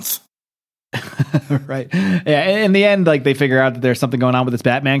 a month. Right. Yeah. In the end, like, they figure out that there's something going on with this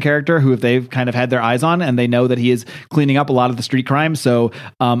Batman character who they've kind of had their eyes on, and they know that he is cleaning up a lot of the street crime. So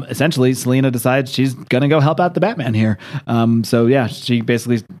essentially, Selina decides she's going to go help out the Batman here. So yeah, she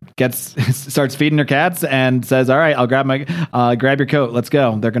basically starts feeding her cats and says, "All right, I'll grab your coat. Let's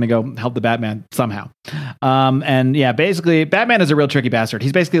go." They're going to go help the Batman somehow. And yeah, basically Batman is a real tricky bastard.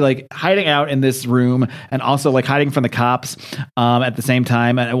 He's basically like hiding out in this room and also like hiding from the cops at the same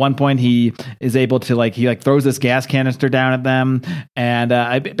time. And at one point he is able to he throws this gas canister down at them, and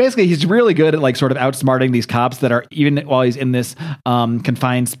basically he's really good at like sort of outsmarting these cops that are, even while he's in this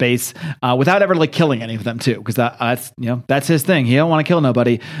confined space, without ever like killing any of them too, because that's his thing. He don't want to kill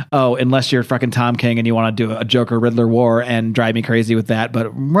nobody. Oh, unless you're fucking Tom King and you want to do a Joker Riddler war and drive me crazy with that,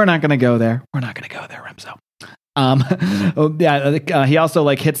 but we're not going to go there. We're not going to go there, Remso. He also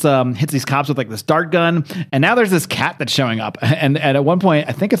like hits these cops with like this dart gun, and now there's this cat that's showing up, and at one point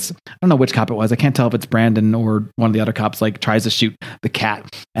I don't know which cop it was, I can't tell if it's Brandon or one of the other cops, like tries to shoot the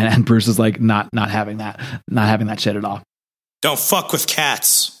cat, and Bruce is like not having that shit at all. Don't fuck with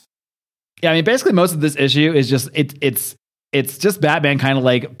cats. Yeah, I mean, basically most of this issue is just it's just Batman kind of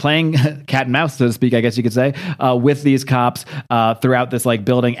like playing cat and mouse, so to speak, I guess you could say, with these cops throughout this like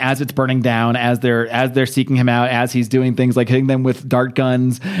building as it's burning down, as they're seeking him out, as he's doing things like hitting them with dart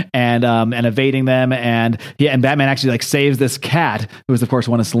guns and evading them, and Batman actually like saves this cat, who is of course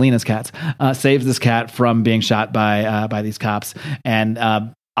one of Selina's cats, saves this cat from being shot by these cops, and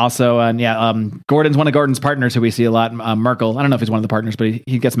also, Gordon's one of Gordon's partners who we see a lot, Merkel. I don't know if he's one of the partners, but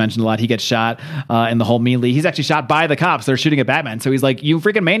he gets mentioned a lot. He gets shot in the whole melee. He's actually shot by the cops. They're shooting at Batman. So he's like, "You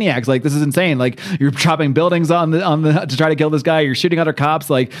freaking maniacs. Like, this is insane. Like, you're chopping buildings on the to try to kill this guy. You're shooting other cops.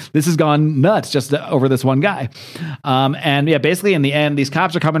 Like, this has gone nuts just over this one guy." Basically in the end, these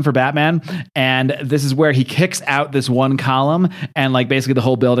cops are coming for Batman. And this is where he kicks out this one column, and like basically the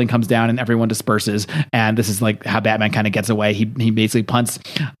whole building comes down and everyone disperses. And this is like how Batman kind of gets away. He basically punts.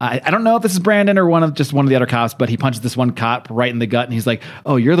 I don't know if this is Brandon or one of the other cops, but he punches this one cop right in the gut, and he's like,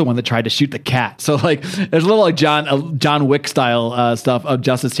 "Oh, you're the one that tried to shoot the cat." So like, there's a little like John Wick style stuff of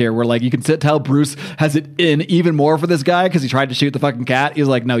justice here, where like you can tell Bruce has it in even more for this guy because he tried to shoot the fucking cat. He's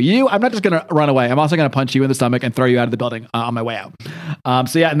like, "No, I'm not just gonna run away. I'm also gonna punch you in the stomach and throw you out of the building on my way out."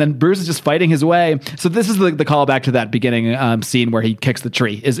 And then Bruce is just fighting his way. So this is the callback to that beginning scene where he kicks the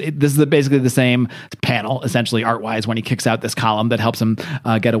tree. This is basically the same panel, essentially art wise, when he kicks out this column that helps him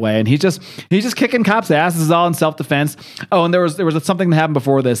get away, and he's just kicking cops' ass. This is all in self-defense. Oh, and there was something that happened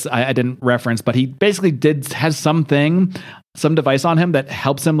before this I didn't reference, but he basically has some device on him that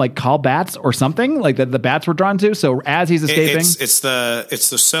helps him like call bats or something like that the bats were drawn to. So as he's escaping, it's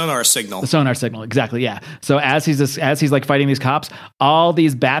the sonar signal. The sonar signal, exactly. Yeah. So as he's like fighting these cops, all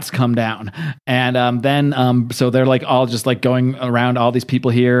these bats come down, and then so they're like all just like going around all these people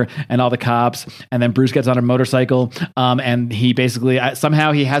here and all the cops, and then Bruce gets on a motorcycle, and he basically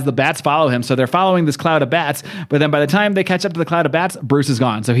somehow he has the bats follow him, so they're following this cloud of bats. But then by the time they catch up to the cloud of bats, Bruce is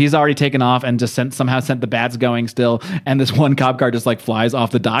gone. So he's already taken off and just somehow sent the bats going still, and this one cop car just like flies off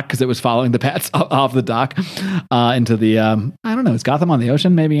the dock because it was following the bats off the dock into the I don't know, is Gotham on the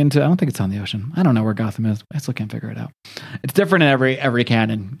ocean? Maybe I don't think it's on the ocean. I don't know where Gotham is. I still can't figure it out. It's different in every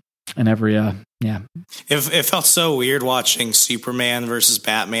canon and every It felt so weird watching Superman versus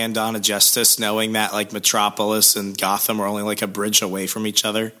Batman: Dawn of Justice, knowing that like Metropolis and Gotham were only like a bridge away from each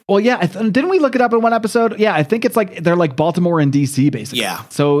other. Well, yeah, didn't we look it up in one episode? Yeah, I think it's like they're like Baltimore and DC basically. Yeah,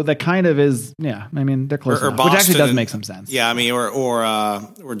 so that kind of is. Yeah, I mean they're close, or which actually does make some sense. Yeah, I mean,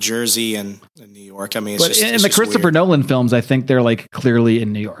 or Jersey and New York. I mean, it's just in the Christopher weird. Nolan films, I think they're like clearly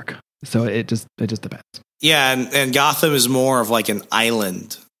in New York. So it just depends. Yeah, and Gotham is more of like an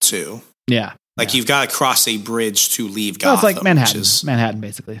island too. Yeah. Like you've got to cross a bridge to leave Gotham. Well, it's like Manhattan. Manhattan,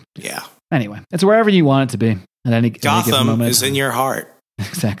 basically. Yeah. Anyway, it's wherever you want it to be at any Gotham given moment. is in your heart.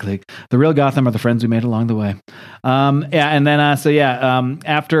 Exactly. The real Gotham are the friends we made along the way. And then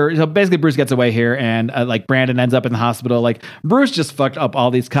after, so basically Bruce gets away here, and like Brandon ends up in the hospital. Like Bruce just fucked up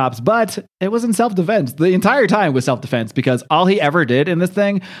all these cops, but it was in self-defense. The entire time was self-defense, because all he ever did in this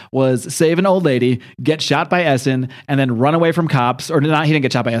thing was save an old lady, get shot by Essen, and then run away from cops. Or not, he didn't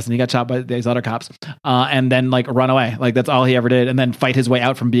get shot by Essen. He got shot by these other cops, and then like run away. Like that's all he ever did, and then fight his way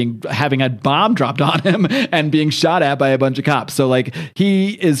out from having a bomb dropped on him and being shot at by a bunch of cops. So like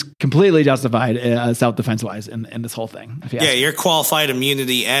he is completely justified self-defense wise in this whole thing. Yeah, your qualified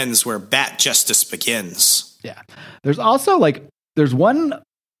immunity ends where Bat justice begins. Yeah. There's also like there's one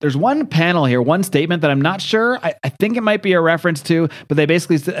panel here, one statement that I'm not sure. I think it might be a reference to, but they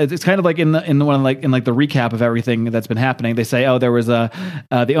basically, it's kind of like in the recap of everything that's been happening. They say, there was the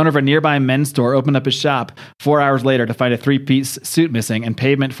owner of a nearby men's store opened up his shop 4 hours later to find a 3-piece suit missing and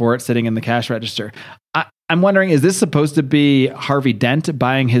payment for it sitting in the cash register. I'm wondering, is this supposed to be Harvey Dent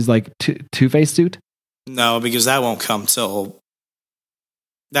buying his like Two-Face suit? No, because that won't come till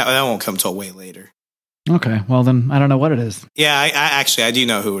way later. Okay, well then I don't know what it is. Yeah, I do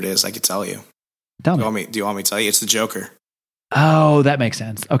know who it is. I could tell you. Tell me. Do you want me to tell you? It's the Joker. Oh, that makes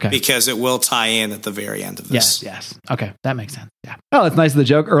sense. Okay, because it will tie in at the very end of this. Yes. Okay, that makes sense. Yeah. Oh, it's nice of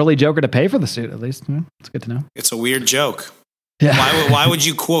the early Joker to pay for the suit. At least it's good to know. It's a weird joke. Yeah. Why would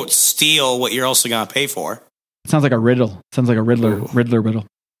you quote steal what you're also going to pay for? It sounds like a riddle. Sounds like a Riddler riddle.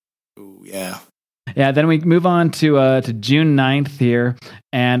 Ooh, yeah. Yeah, then we move on to June 9th here,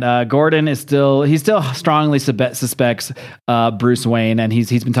 and Gordon is still strongly suspects Bruce Wayne, and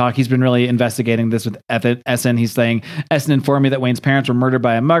he's been really investigating this with Essen. He's saying Essen informed me that Wayne's parents were murdered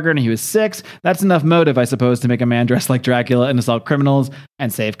by a mugger and he was 6. That's enough motive, I suppose, to make a man dressed like Dracula and assault criminals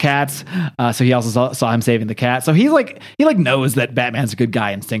and save cats. So he also saw him saving the cat. So he knows that Batman's a good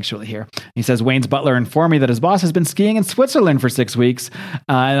guy instinctually here. He says Wayne's butler informed me that his boss has been skiing in Switzerland for 6 weeks,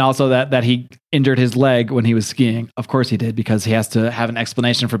 and also that he injured his leg when he was skiing. Of course he did, because he has to have an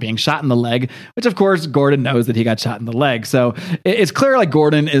explanation for being shot in the leg, which of course Gordon knows that he got shot in the leg. So it's clear like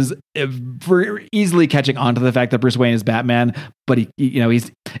Gordon is easily catching on to the fact that Bruce Wayne is Batman, but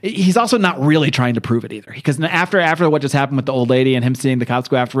he's also not really trying to prove it either. Because after what just happened with the old lady and him seeing the cops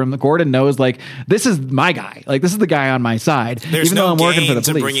go after him, Gordon knows like this is my guy. Like this is the guy on my side. There's even no though I'm working for the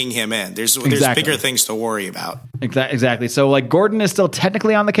to police. Bringing him in. There's exactly. bigger things to worry about. Exactly. So like Gordon is still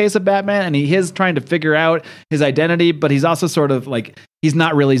technically on the case of Batman, and he is trying to figure out his identity, but he's also sort of like he's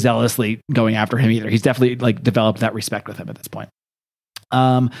not really zealously going after him either. He's definitely like developed that respect with him at this point.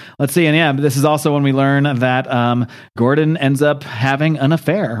 Let's see. And yeah, this is also when we learn that Gordon ends up having an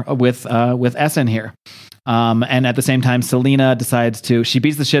affair with Essen here. And at the same time, Selina she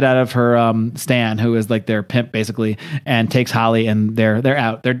beats the shit out of her Stan, who is like their pimp basically, and takes Holly, and they're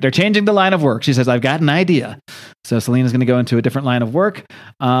out. They're changing the line of work. She says, "I've got an idea." So Selina's going to go into a different line of work.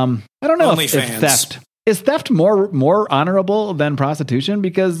 I don't know if theft. Is theft more honorable than prostitution?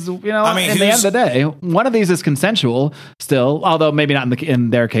 Because in the end of the day, one of these is consensual still, although maybe not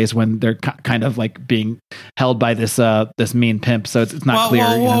in their case when they're kind of like being held by this mean pimp. So it's not clear.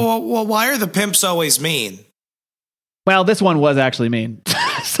 Well, why are the pimps always mean? Well, this one was actually mean.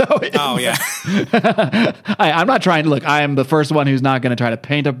 Yeah. I'm not trying to look. I am the first one who's not going to try to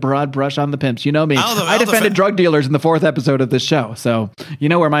paint a broad brush on the pimps. You know me. I defended drug dealers in the 4th episode of this show, so you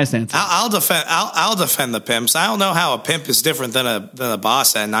know where my stance is. I'll defend the pimps. I don't know how a pimp is different than a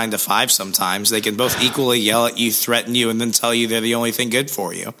boss at 9 to 5. Sometimes they can both equally yell at you, threaten you, and then tell you they're the only thing good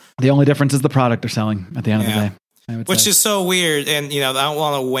for you. The only difference is the product they're selling at the end of the day. Which is so weird, and I don't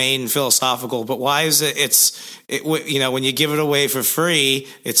want to wane philosophical, but why is it? When you give it away for free,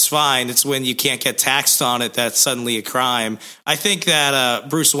 it's fine. It's when you can't get taxed on it that's suddenly a crime. I think that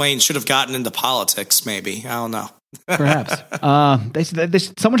Bruce Wayne should have gotten into politics. Maybe, I don't know. Perhaps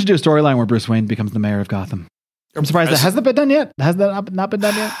someone should do a storyline where Bruce Wayne becomes the mayor of Gotham. I'm surprised that hasn't been done yet. Has that not been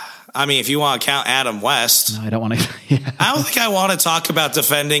done yet? I mean, if you want to count Adam West. No, I don't want to. Yeah. I don't think I want to talk about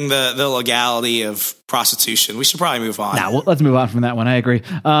defending the legality of prostitution. We should probably move on. Nah, let's move on from that one. I agree.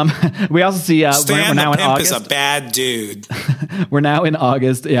 We also see Stan we're now the in pimp August. Is a bad dude. We're now in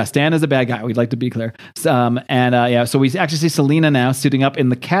August. Yeah, Stan is a bad guy. We'd like to be clear. So we actually see Selina now suiting up in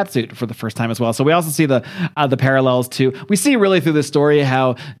the cat suit for the first time as well. So we also see the parallels to. We see really through this story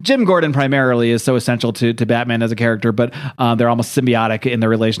how Jim Gordon primarily is so essential to Batman as a character, but they're almost symbiotic in their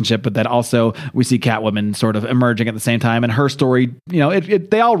relationship. But that also we see Catwoman sort of emerging at the same time, and her story.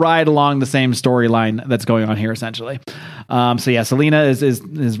 They all ride along the same storyline that's going on here essentially. Selina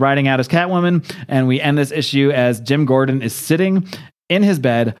is riding out as Catwoman, and we end this issue as Jim Gordon is sitting in his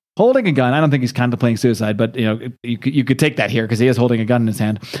bed, holding a gun. I don't think he's contemplating suicide, but you could take that here because he is holding a gun in his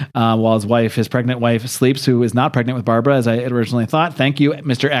hand while his pregnant wife, sleeps, who is not pregnant with Barbara, as I originally thought. Thank you,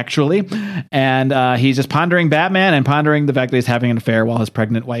 Mr. Actually. And he's just pondering Batman and pondering the fact that he's having an affair while his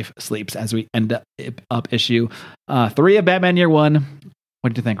pregnant wife sleeps as we end up issue 3 of Batman Year One.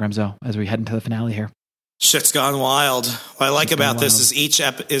 What did you think, Remzo, as we head into the finale here? Shit's gone wild. What I like about this is each.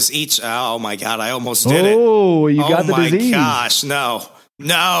 Oh my God, I almost did it. Oh, you got the disease. Oh my gosh,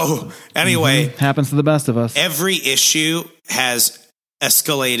 no. Anyway, happens to the best of us. Every issue has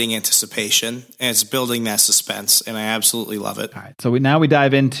escalating anticipation, and it's building that suspense, and I absolutely love it. All right, so we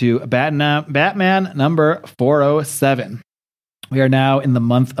dive into Batman number 407. We are now in the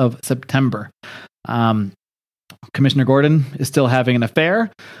month of September. Commissioner Gordon is still having an affair,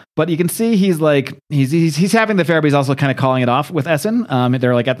 but you can see he's having the affair, but he's also kind of calling it off with Essen.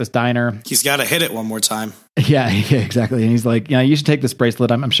 They're like at this diner. He's got to hit it one more time. Yeah, exactly. And he's like, you should take this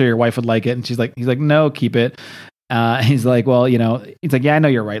bracelet. I'm sure your wife would like it. And he's like, no, keep it. He's like, well, he's like, yeah, I know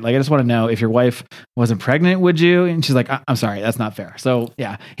you're right. Like, I just want to know if your wife wasn't pregnant, would you? And she's like, I'm sorry, that's not fair. So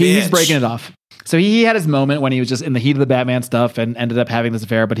yeah, he's breaking it off. So he had his moment when he was just in the heat of the Batman stuff and ended up having this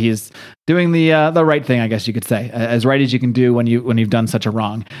affair, but he's doing the right thing, I guess you could say, as right as you can do when you've done such a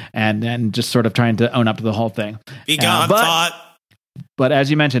wrong, and just sort of trying to own up to the whole thing. Be gone, thought. But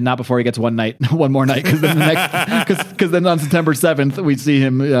as you mentioned, not before he gets one more night, because then on September 7th we see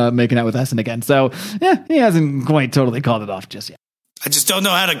him making out with Essen again. So yeah, he hasn't quite totally called it off just yet. I just don't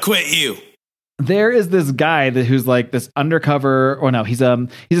know how to quit you. There is this guy who's like this undercover, or no, he's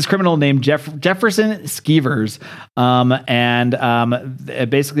this criminal named Jefferson Skeevers, and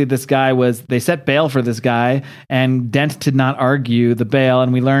basically this guy they set bail for this guy, and Dent did not argue the bail,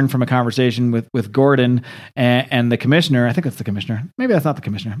 and we learned from a conversation with Gordon and the commissioner. I think that's the commissioner. Maybe that's not the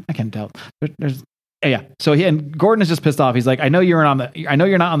commissioner. I can't tell. There's. Yeah. So Gordon is just pissed off. He's like, I know you're not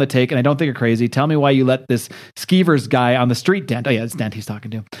on the take, and I don't think you're crazy. Tell me why you let this Skeevers guy on the street, Dent. Oh yeah, it's Dent he's talking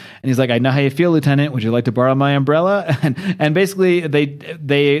to. And he's like, I know how you feel, Lieutenant. Would you like to borrow my umbrella? And basically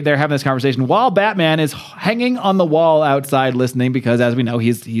they're having this conversation while Batman is hanging on the wall outside listening, because as we know,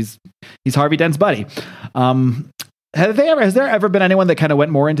 he's Harvey Dent's buddy. Has there ever been anyone that kind of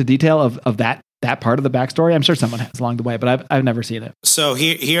went more into detail of that part of the backstory? I'm sure someone has along the way, but I've never seen it. So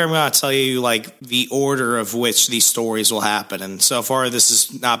here I'm going to tell you like the order of which these stories will happen. And so far, this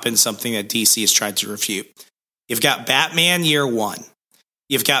has not been something that DC has tried to refute. You've got Batman Year One,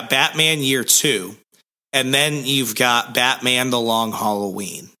 you've got Batman Year Two, and then you've got Batman The Long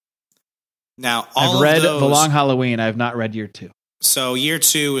Halloween. Now, I've read The Long Halloween. I've not read Year Two. So Year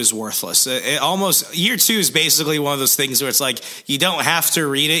Two is worthless. Year Two is basically one of those things where it's like, you don't have to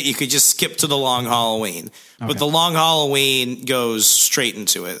read it. You could just skip to The Long Halloween. Okay. But The Long Halloween goes straight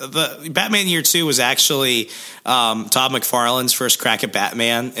into it. The Batman Year Two was actually Todd McFarlane's first crack at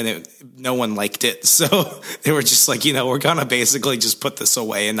Batman, and no one liked it. So they were just like, we're going to basically just put this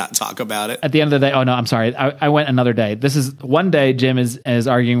away and not talk about it. At the end of the day, oh no, I'm sorry. I went another day. This is one day Jim is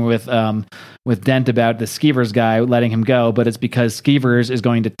arguing with Dent about the Skeevers guy letting him go, but it's because Skeevers is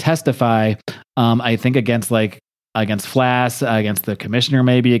going to testify, I think against Flass, against the commissioner,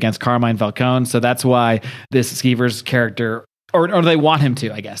 maybe against Carmine Falcone. So that's why this Skeevers character, or they want him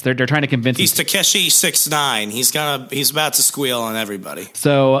to, I guess. They're trying to convince him. He's Takeshi 6ix9ine. He's about to squeal on everybody.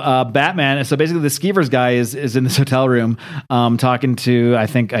 So Batman. So basically, the Skeevers guy is in this hotel room, talking to I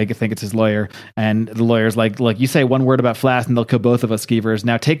think it's his lawyer, and the lawyer's like, "Look, you say one word about Flass, and they'll kill both of us, Skeevers.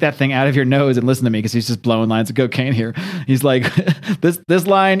 Now take that thing out of your nose and listen to me," because he's just blowing lines of cocaine here. He's like, "This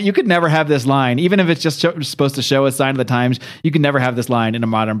line, you could never have this line, even if it's just supposed to show a sign of the times. You could never have this line in a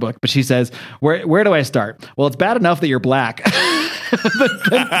modern book." But she says, "Where do I start? Well, it's bad enough that you're black."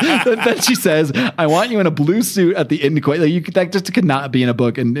 then she says, "I want you in a blue suit at the inquest." That just could not be in a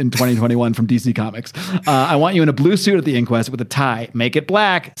book in 2021 from DC Comics. "I want you in a blue suit at the inquest with a tie. Make it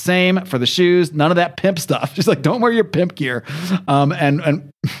black. Same for the shoes. None of that pimp stuff." She's like, "Don't wear your pimp gear."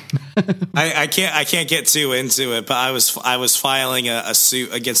 And I can't get too into it, but I was filing a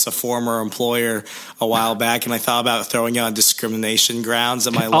suit against a former employer a while back, and I thought about throwing it on discrimination grounds.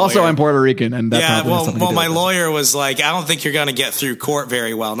 And my lawyer, also I'm Puerto Rican, and that's my lawyer was like, "I don't think you're going to get through court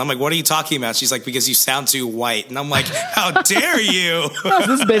very well." And I'm like, "What are you talking about?" She's like, "Because you sound too white." And I'm like, "How dare you?" So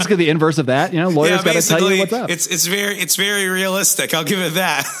this is basically the inverse of that. Lawyers got to tell you what's up. It's very realistic. I'll give it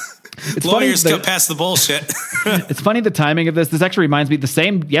that. It's Lawyers go past the bullshit. It's funny the timing of this. This actually reminds me the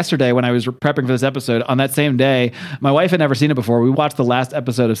same yesterday when I was prepping for this episode. On that same day, my wife had never seen it before. We watched the last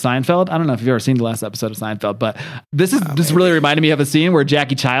episode of Seinfeld. I don't know if you've ever seen the last episode of Seinfeld, but this really reminded me of a scene where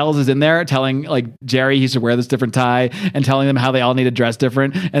Jackie Childs is in there telling like Jerry he should wear this different tie and telling them how they all need to dress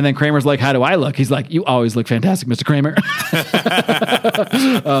different. And then Kramer's like, "How do I look?" He's like, "You always look fantastic, Mr. Kramer."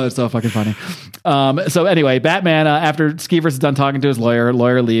 Oh, it's so fucking funny. So anyway, Batman, after Skeevers is done talking to his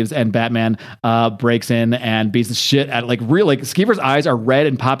lawyer leaves, and Batman breaks in and beats the shit out of Skeevers' eyes are red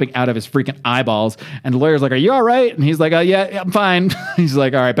and popping out of his freaking eyeballs. And the lawyer's like, "Are you all right?" And he's like, yeah, I'm fine. He's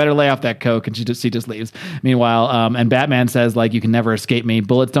like, "All right, better lay off that coke." And she just leaves. Meanwhile, and Batman says, like, "You can never escape me.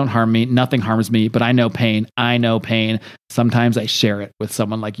 Bullets don't harm me. Nothing harms me, but I know pain. I know pain. Sometimes I share it with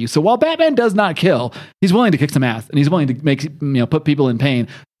someone like you." So while Batman does not kill, he's willing to kick some ass and he's willing to put people in pain,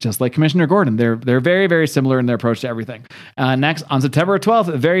 just like Commissioner Gordon. They're very, very similar in their approach to everything. Next, on September 12th,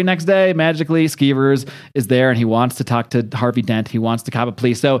 the very next day, magically, Skeevers is there and he wants to talk to Harvey Dent. He wants to cop a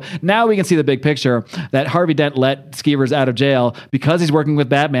plea. So now we can see the big picture that Harvey Dent let Skeevers out of jail because he's working with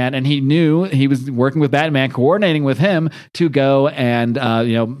Batman, and he knew he was working with Batman, coordinating with him to go and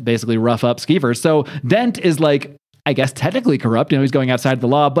basically rough up Skeevers. So Dent is like, I guess, technically corrupt. He's going outside the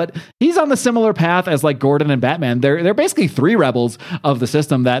law, but he's on the similar path as like Gordon and Batman. They're basically three rebels of the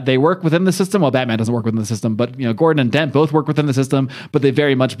system, that they work within the system. Well, Batman doesn't work within the system, but Gordon and Dent both work within the system, but they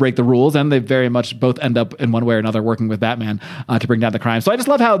very much break the rules, and they very much both end up in one way or another working with Batman to bring down the crime. So I just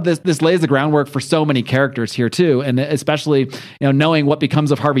love how this lays the groundwork for so many characters here too, and especially knowing what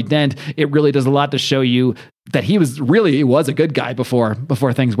becomes of Harvey Dent, it really does a lot to show you that he was a good guy before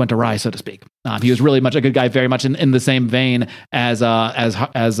things went awry, so to speak. He was really much a good guy, very much in the same vein as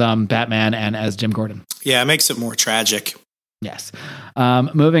Batman and as Jim Gordon. Yeah, it makes it more tragic. Yes.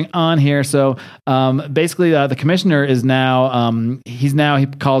 Moving on here. So basically, the commissioner is now, he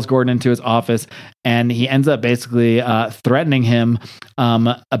calls Gordon into his office, and he ends up basically threatening him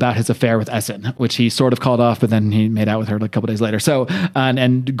about his affair with Essen, which he sort of called off, but then he made out with her like a couple days later. So,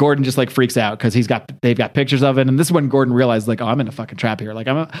 and Gordon just like freaks out because they've got pictures of it. And this is when Gordon realized, like, "Oh, I'm in a fucking trap here. Like,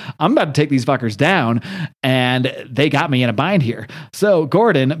 I'm about to take these fuckers down, and they got me in a bind here." So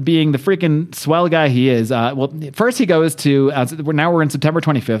Gordon, being the freaking swell guy he is, first he goes to, now we're in September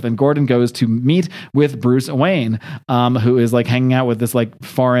 25th, and Gordon goes to meet with Bruce Wayne, who is like hanging out with this like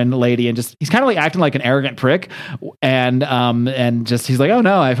foreign lady, and just, he's kind of like acting like an arrogant prick. And just, he's like, "Oh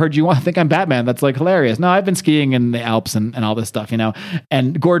no, I've heard you think I'm Batman. That's like hilarious. No, I've been skiing in the Alps and all this stuff,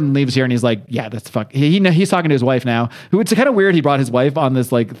 And Gordon leaves here and he's like, "Yeah, that's fuck." He's talking to his wife now, who, it's kind of weird. He brought his wife on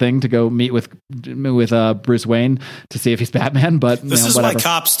this like thing to go meet with Bruce Wayne to see if he's Batman. But this is why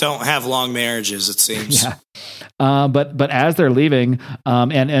cops don't have long marriages, it seems. Yeah. But as they're leaving,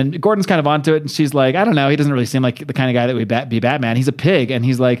 and Gordon's kind of onto it, and she's like, "I don't know, he doesn't really seem like the kind of guy that would be Batman. He's a pig." And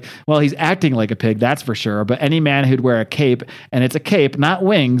he's like, "Well, he's acting like a pig, that's for sure. But any man who'd wear a cape, and it's a cape, not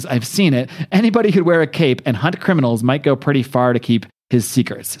wings, I've seen it. Anybody who'd wear a cape and hunt criminals might go pretty far to keep his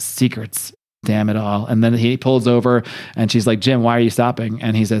secrets. Damn it all." And then he pulls over, and she's like, "Jim, why are you stopping?"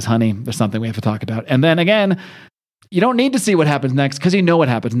 And he says, "Honey, there's something we have to talk about." And then again, you don't need to see what happens next because you know what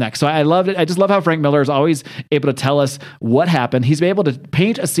happens next. So I loved it. I just love how Frank Miller is always able to tell us what happened. He's able to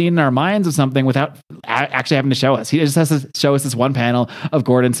paint a scene in our minds of something without actually having to show us. He just has to show us this one panel of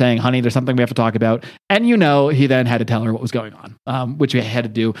Gordon saying, "Honey, there's something we have to talk about." And he then had to tell her what was going on, which we had to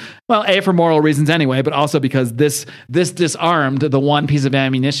do. Well, for moral reasons anyway, but also because this disarmed the one piece of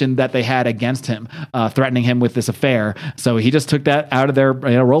ammunition that they had against him, threatening him with this affair. So he just took that out of their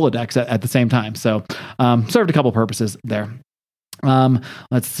Rolodex at the same time. So served a couple purposes there.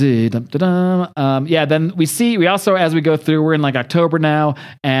 Let's see. Then we also, as we go through, we're in like October now,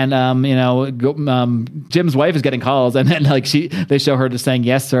 and Jim's wife is getting calls, and then like they show her just saying,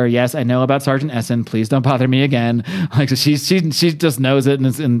 "Yes, sir. Yes, I know about Sergeant Essen. Please don't bother me again." Like, so she just knows it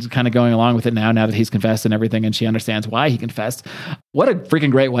and kind of going along with it now that he's confessed and everything, and she understands why he confessed. What a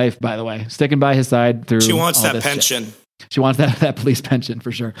freaking great wife, by the way, sticking by his side through. She wants all that pension. Shit. She wants that police pension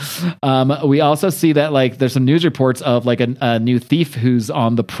for sure. We also see that like there's some news reports of like a new thief who's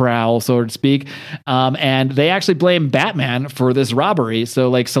on the prowl, so to speak. And they actually blame Batman for this robbery.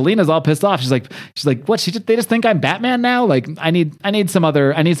 So like Selina's all pissed off. She's like, "What? They just think I'm Batman now? Like I need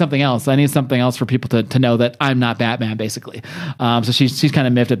something else. I need something else for people to know that I'm not Batman, basically." So she's kind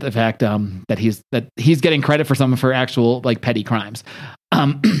of miffed at the fact that he's getting credit for some of her actual like petty crimes.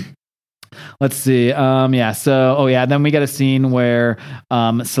 Let's see. Yeah. So, then we get a scene where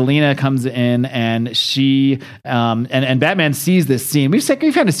Selina comes in and she and Batman sees this scene. We've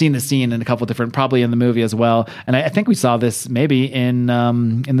kind of seen this scene in a couple different, probably in the movie as well. And I think we saw this maybe in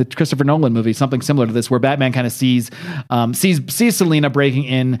the Christopher Nolan movie, something similar to this, where Batman kind of sees Selina breaking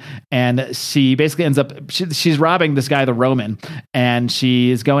in, and she basically ends up she's robbing this guy, the Roman, and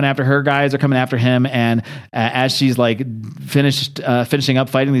she's going after her guys are coming after him. And as she's like finishing up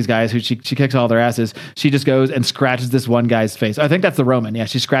fighting these guys who she kicks all their asses, she just goes and scratches this one guy's face. I think that's the Roman. Yeah,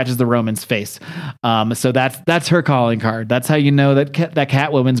 she scratches the Roman's face. So that's her calling card. That's how you know that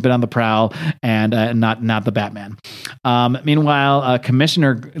Catwoman's been on the prowl and not the Batman. Meanwhile,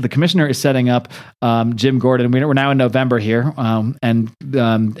 the commissioner is setting up Jim Gordon. We're now in November here, and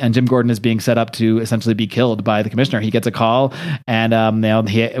Jim Gordon is being set up to essentially be killed by the commissioner. He gets a call, and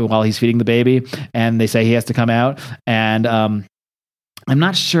while he's feeding the baby, and they say he has to come out, and I'm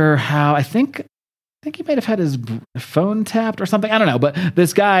not sure how. I think he might have had his phone tapped or something. I don't know. But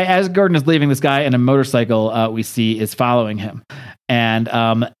this guy, as Gordon is leaving, this guy in a motorcycle we see is following him.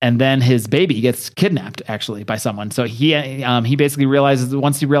 And then his baby gets kidnapped actually by someone. So he basically realizes,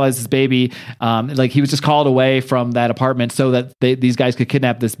 once he realizes his baby, like he was just called away from that apartment so that these guys could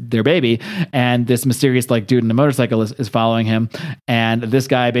kidnap their baby. And this mysterious like dude in the motorcycle is following him. And this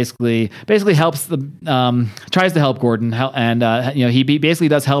guy basically helps tries to help Gordon. He basically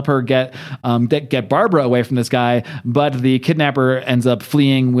does help her get Barbara away from this guy, but the kidnapper ends up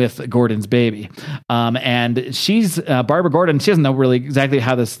fleeing with Gordon's baby. And she's Barbara Gordon. She doesn't know really exactly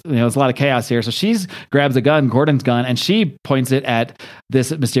how this, there's a lot of chaos here. So she grabs a gun, Gordon's gun, and she points it at this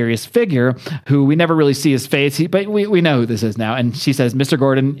mysterious figure who we never really see his face, but we know who this is now. And she says, Mrs.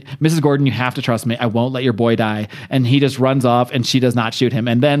 Gordon, you have to trust me. I won't let your boy die. And he just runs off, and she does not shoot him.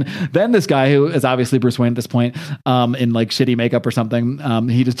 And then this guy, who is obviously Bruce Wayne at this point, in like shitty makeup or something,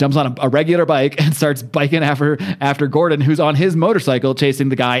 he just jumps on a regular bike and starts biking after Gordon, who's on his motorcycle chasing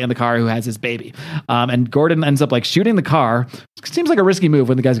the guy in the car who has his baby. And Gordon ends up like shooting the car. Seems like a risky move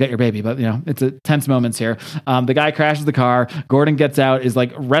when the guy's got your baby, but it's a tense moments here. The guy crashes the car. Gordon gets out, is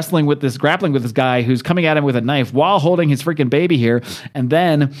like grappling with this guy who's coming at him with a knife while holding his freaking baby here. And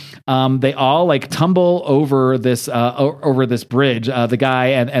then they all like tumble over this bridge, the guy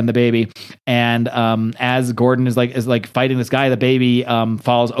and the baby. And as Gordon is fighting this guy, the baby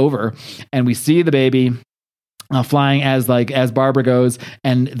falls over, and we see the baby flying as Barbara goes,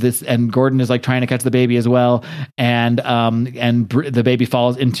 and Gordon is like trying to catch the baby as well, and the baby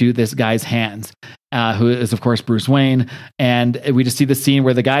falls into this guy's hands, who is of course Bruce Wayne, and we just see the scene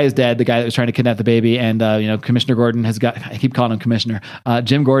where the guy is dead, the guy that was trying to kidnap the baby, and Commissioner Gordon I keep calling him Commissioner,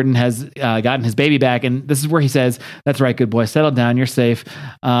 Jim Gordon has gotten his baby back, and this is where he says, "That's right, good boy, settle down, you're safe."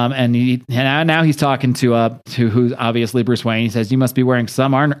 And now he's talking to who's obviously Bruce Wayne. He says, "You must be wearing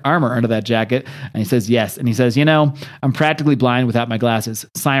some armor under that jacket," and he says, "Yes," and he says, "I'm practically blind without my glasses.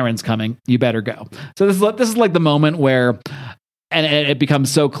 Siren's coming. You better go." So this is like the moment where, and it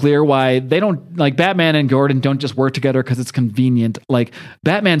becomes so clear why they don't, like, Batman and Gordon don't just work together because it's convenient. Like,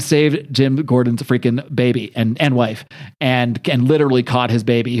 Batman saved Jim Gordon's freaking baby and wife, and literally caught his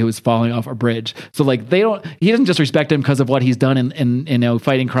baby who was falling off a bridge. So like he doesn't just respect him because of what he's done in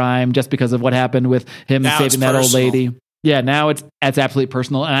fighting crime, just because of what happened with him saving that old lady. Yeah, now it's absolutely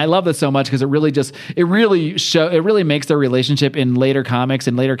personal, and I love this so much because it really makes their relationship in later comics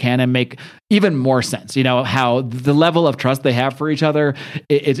and later canon make even more sense. How the level of trust they have for each other,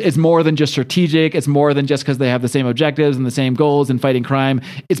 it's more than just strategic. It's more than just because they have the same objectives and the same goals in fighting crime.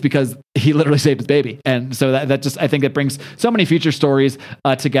 It's because he literally saved his baby, and so that just, I think it brings so many future stories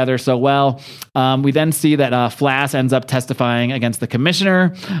together so well. We then see that Flass ends up testifying against the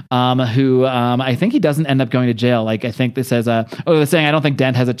commissioner, who I think he doesn't end up going to jail. Like, I think this says, they're saying, "I don't think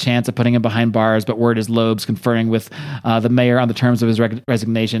Dent has a chance of putting him behind bars," but word is Loeb's conferring with the mayor on the terms of his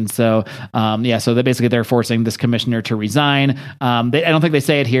resignation. So, so they're forcing this commissioner to resign. I don't think they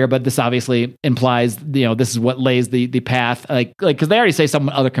say it here, but this obviously implies, this is what lays the path, because they already say some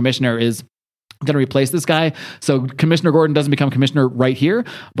other commissioner is going to replace this guy. So Commissioner Gordon doesn't become commissioner right here,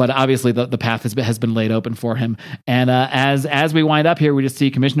 but obviously the path has been laid open for him. And as we wind up here, we just see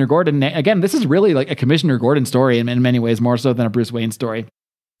Commissioner Gordon. Again, this is really like a Commissioner Gordon story in many ways, more so than a Bruce Wayne story.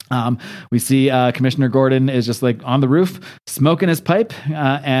 We see Commissioner Gordon is just like on the roof smoking his pipe,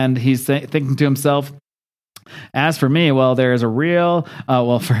 and he's thinking to himself, As for me, well, there's a real,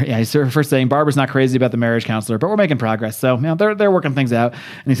 he's first saying Barbara's not crazy about the marriage counselor, but we're making progress. So, they're working things out.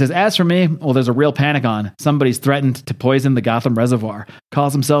 And he says, as for me, well, there's a real panic on. Somebody's threatened to poison the Gotham Reservoir.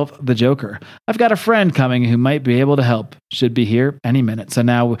 Calls himself the Joker. I've got a friend coming who might be able to help. Should be here any minute. So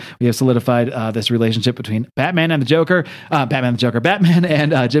now we have solidified this relationship between Batman and the Joker, Batman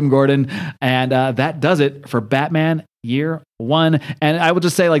and Jim Gordon. And that does it for Batman Year One. And I will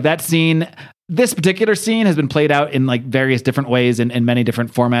just say, like, that scene, this particular scene has been played out in like various different ways in many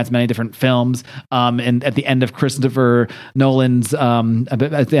different formats, many different films. And at the end of Christopher Nolan's,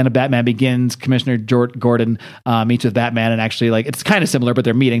 at the end of Batman Begins, Commissioner Gordon meets with Batman, and actually, like, it's kind of similar, but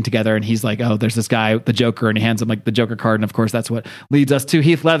they're meeting together, and he's like, "Oh, there's this guy, the Joker," and he hands him like the Joker card, and of course, that's what leads us to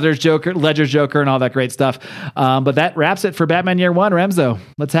Heath Ledger's Joker, and all that great stuff. But that wraps it for Batman Year One. Remzo,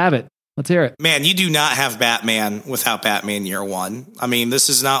 let's have it. Let's hear it. Man, you do not have Batman without Batman Year One. I mean, this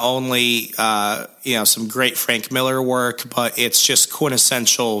is not only some great Frank Miller work, but it's just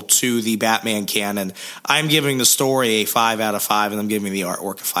quintessential to the Batman canon. I'm giving the story a 5 out of 5, and I'm giving the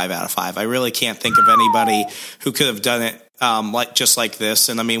artwork a 5 out of 5. I really can't think of anybody who could have done it like this.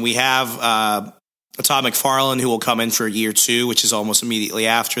 And I mean, we have Todd McFarlane, who will come in for Year Two, which is almost immediately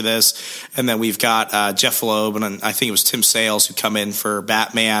after this. And then we've got Jeff Loeb, and I think it was Tim Sales who come in for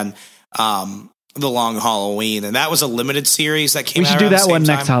Batman The Long Halloween, and that was a limited series that came out. We should do that one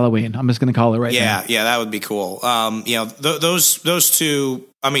next Halloween. I'm just going to call it right now. Yeah, that would be cool. All those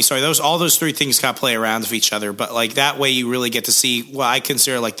three things kind of play around with each other, but like that way you really get to see what I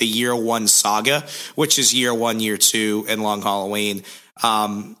consider like the Year One saga, which is Year One, Year Two, and Long Halloween.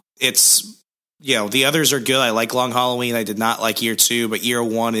 The others are good. I like Long Halloween. I did not like Year Two, but Year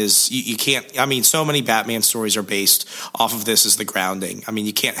One is, you can't, I mean, so many Batman stories are based off of this as the grounding. I mean,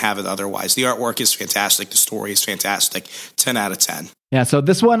 you can't have it otherwise. The artwork is fantastic. The story is fantastic. 10 out of 10. Yeah, so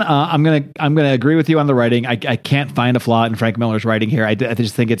this one, I'm gonna agree with you on the writing. I can't find a flaw in Frank Miller's writing here. I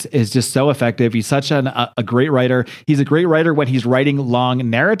just think it's just so effective. He's such a great writer. He's a great writer when he's writing long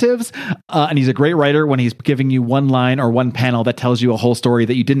narratives, and he's a great writer when he's giving you one line or one panel that tells you a whole story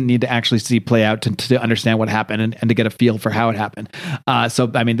that you didn't need to actually see play out to understand what happened and to get a feel for how it happened.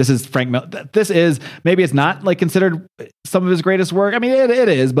 So I mean, this is Frank Miller. This is, maybe it's not like considered some of his greatest work. I mean, it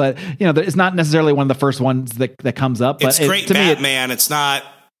is, but it's not necessarily one of the first ones that comes up. But it's great Batman. It's not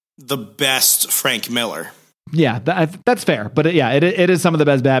the best Frank Miller. Yeah, that's fair. But it is some of the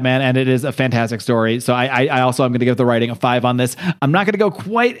best Batman, and it is a fantastic story. So I also am going to give the writing a 5 on this. I'm not going to go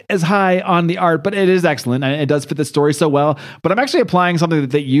quite as high on the art, but it is excellent, and it does fit the story so well. But I'm actually applying something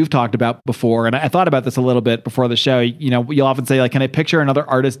that you've talked about before, and I thought about this a little bit before the show. You'll often say, like, can I picture another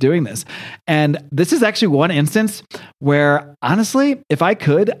artist doing this? And this is actually one instance where, honestly, if I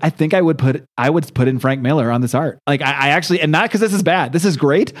could, I think I would put in Frank Miller on this art. Like, I actually, and not because this is bad. This is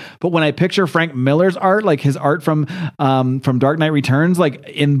great. But when I picture Frank Miller's art, like his art from Dark Knight Returns, like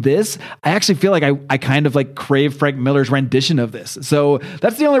in this, I actually feel like I kind of like crave Frank Miller's rendition of this. So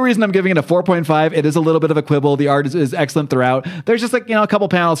that's the only reason I'm giving it a 4.5. It is a little bit of a quibble. The art is excellent throughout. There's just like, a couple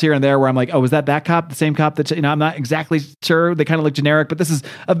panels here and there where I'm like, oh, was that cop? The same cop that, I'm not exactly sure. They kind of look generic, but this is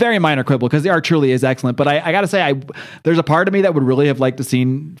a very minor quibble because the art truly is excellent. But I got to say, there's a part of me that would really have liked to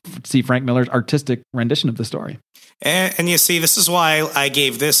see Frank Miller's artistic rendition of the story. And you see, this is why I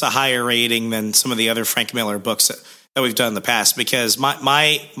gave this a higher rating than some of the other Frank Miller books that we've done in the past, because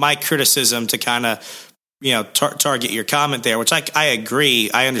my criticism, to kind of target your comment there, which I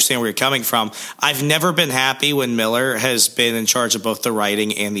agree, I understand where you're coming from. I've never been happy when Miller has been in charge of both the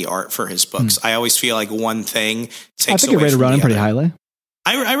writing and the art for his books. I always feel like one thing takes away. I think you rated Ronin pretty highly.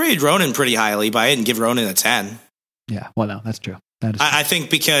 I rated Ronin pretty highly, but I didn't give Ronin a 10. Yeah, well, no, that's true. I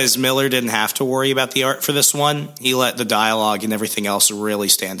think because Miller didn't have to worry about the art for this one, he let the dialogue and everything else really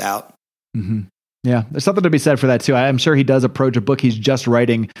stand out. Mm-hmm. Yeah, there's something to be said for that too. I'm sure he does approach a book he's just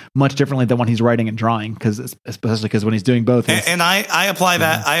writing much differently than when he's writing and drawing, especially because when he's doing both. And I apply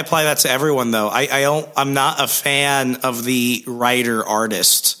that. I apply that to everyone, though. I'm not a fan of the writer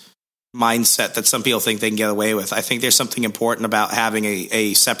artist mindset that some people think they can get away with. I think there's something important about having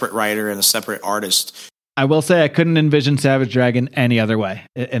a separate writer and a separate artist. I will say I couldn't envision Savage Dragon any other way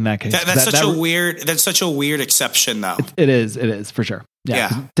in that case. That's such a weird exception, though. It is for sure.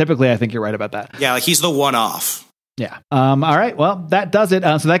 Yeah. Typically, I think you're right about that. Yeah, like he's the one-off. Yeah. All right. Well, that does it.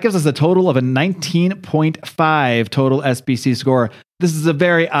 So that gives us a total of a 19.5 total SBC score. This is a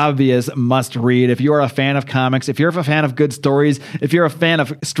very obvious must read. If you're a fan of comics, if you're a fan of good stories, if you're a fan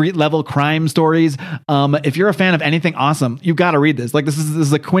of street level crime stories, if you're a fan of anything awesome, you've got to read this. Like this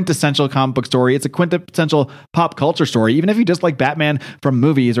is a quintessential comic book story. It's a quintessential pop culture story. Even if you just like Batman from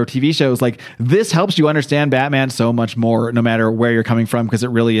movies or TV shows, like this helps you understand Batman so much more, no matter where you're coming from, because it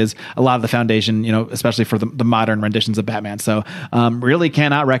really is a lot of the foundation, especially for the modern renditions of Batman. So really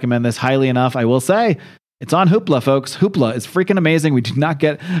cannot recommend this highly enough. I will say, it's on Hoopla, folks. Hoopla is freaking amazing. We do not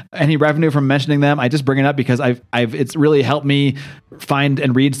get any revenue from mentioning them. I just bring it up because it's really helped me find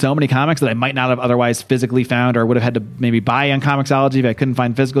and read so many comics that I might not have otherwise physically found, or would have had to maybe buy on Comixology if I couldn't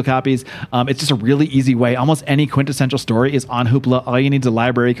find physical copies. It's just a really easy way. Almost any quintessential story is on Hoopla. All you need is a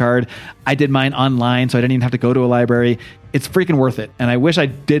library card. I did mine online, so I didn't even have to go to a library. It's freaking worth it. And I wish I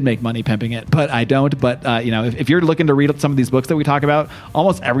did make money pimping it, but I don't. But, if you're looking to read some of these books that we talk about,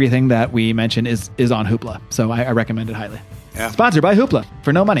 almost everything that we mention is on Hoopla. So I recommend it highly. Yeah. Sponsored by Hoopla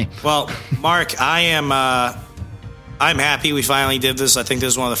for no money. Well, Mark, I'm happy we finally did this. I think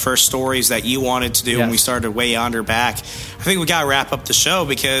this is one of the first stories that you wanted to do when we started way yonder back. I think we got to wrap up the show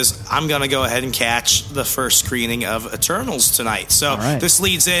because I'm going to go ahead and catch the first screening of Eternals tonight. So This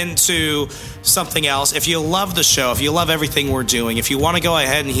leads into something else. If you love the show, if you love everything we're doing, if you want to go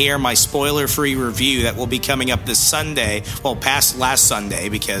ahead and hear my spoiler-free review that will be coming up this Sunday, well, past last Sunday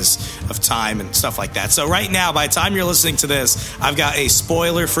because of time and stuff like that. So right now, by the time you're listening to this, I've got a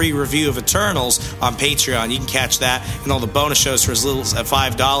spoiler-free review of Eternals on Patreon. You can catch that and all the bonus shows for as little as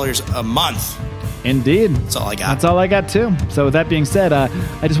 $5 a month. Indeed. That's all I got. That's all I got, too. So with that being said, I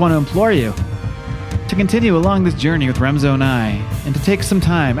just want to implore you to continue along this journey with Remzo and I, and to take some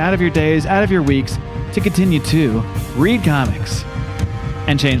time out of your days, out of your weeks, to continue to read comics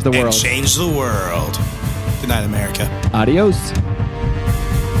and change the world. And change the world. Good night, America. Adios.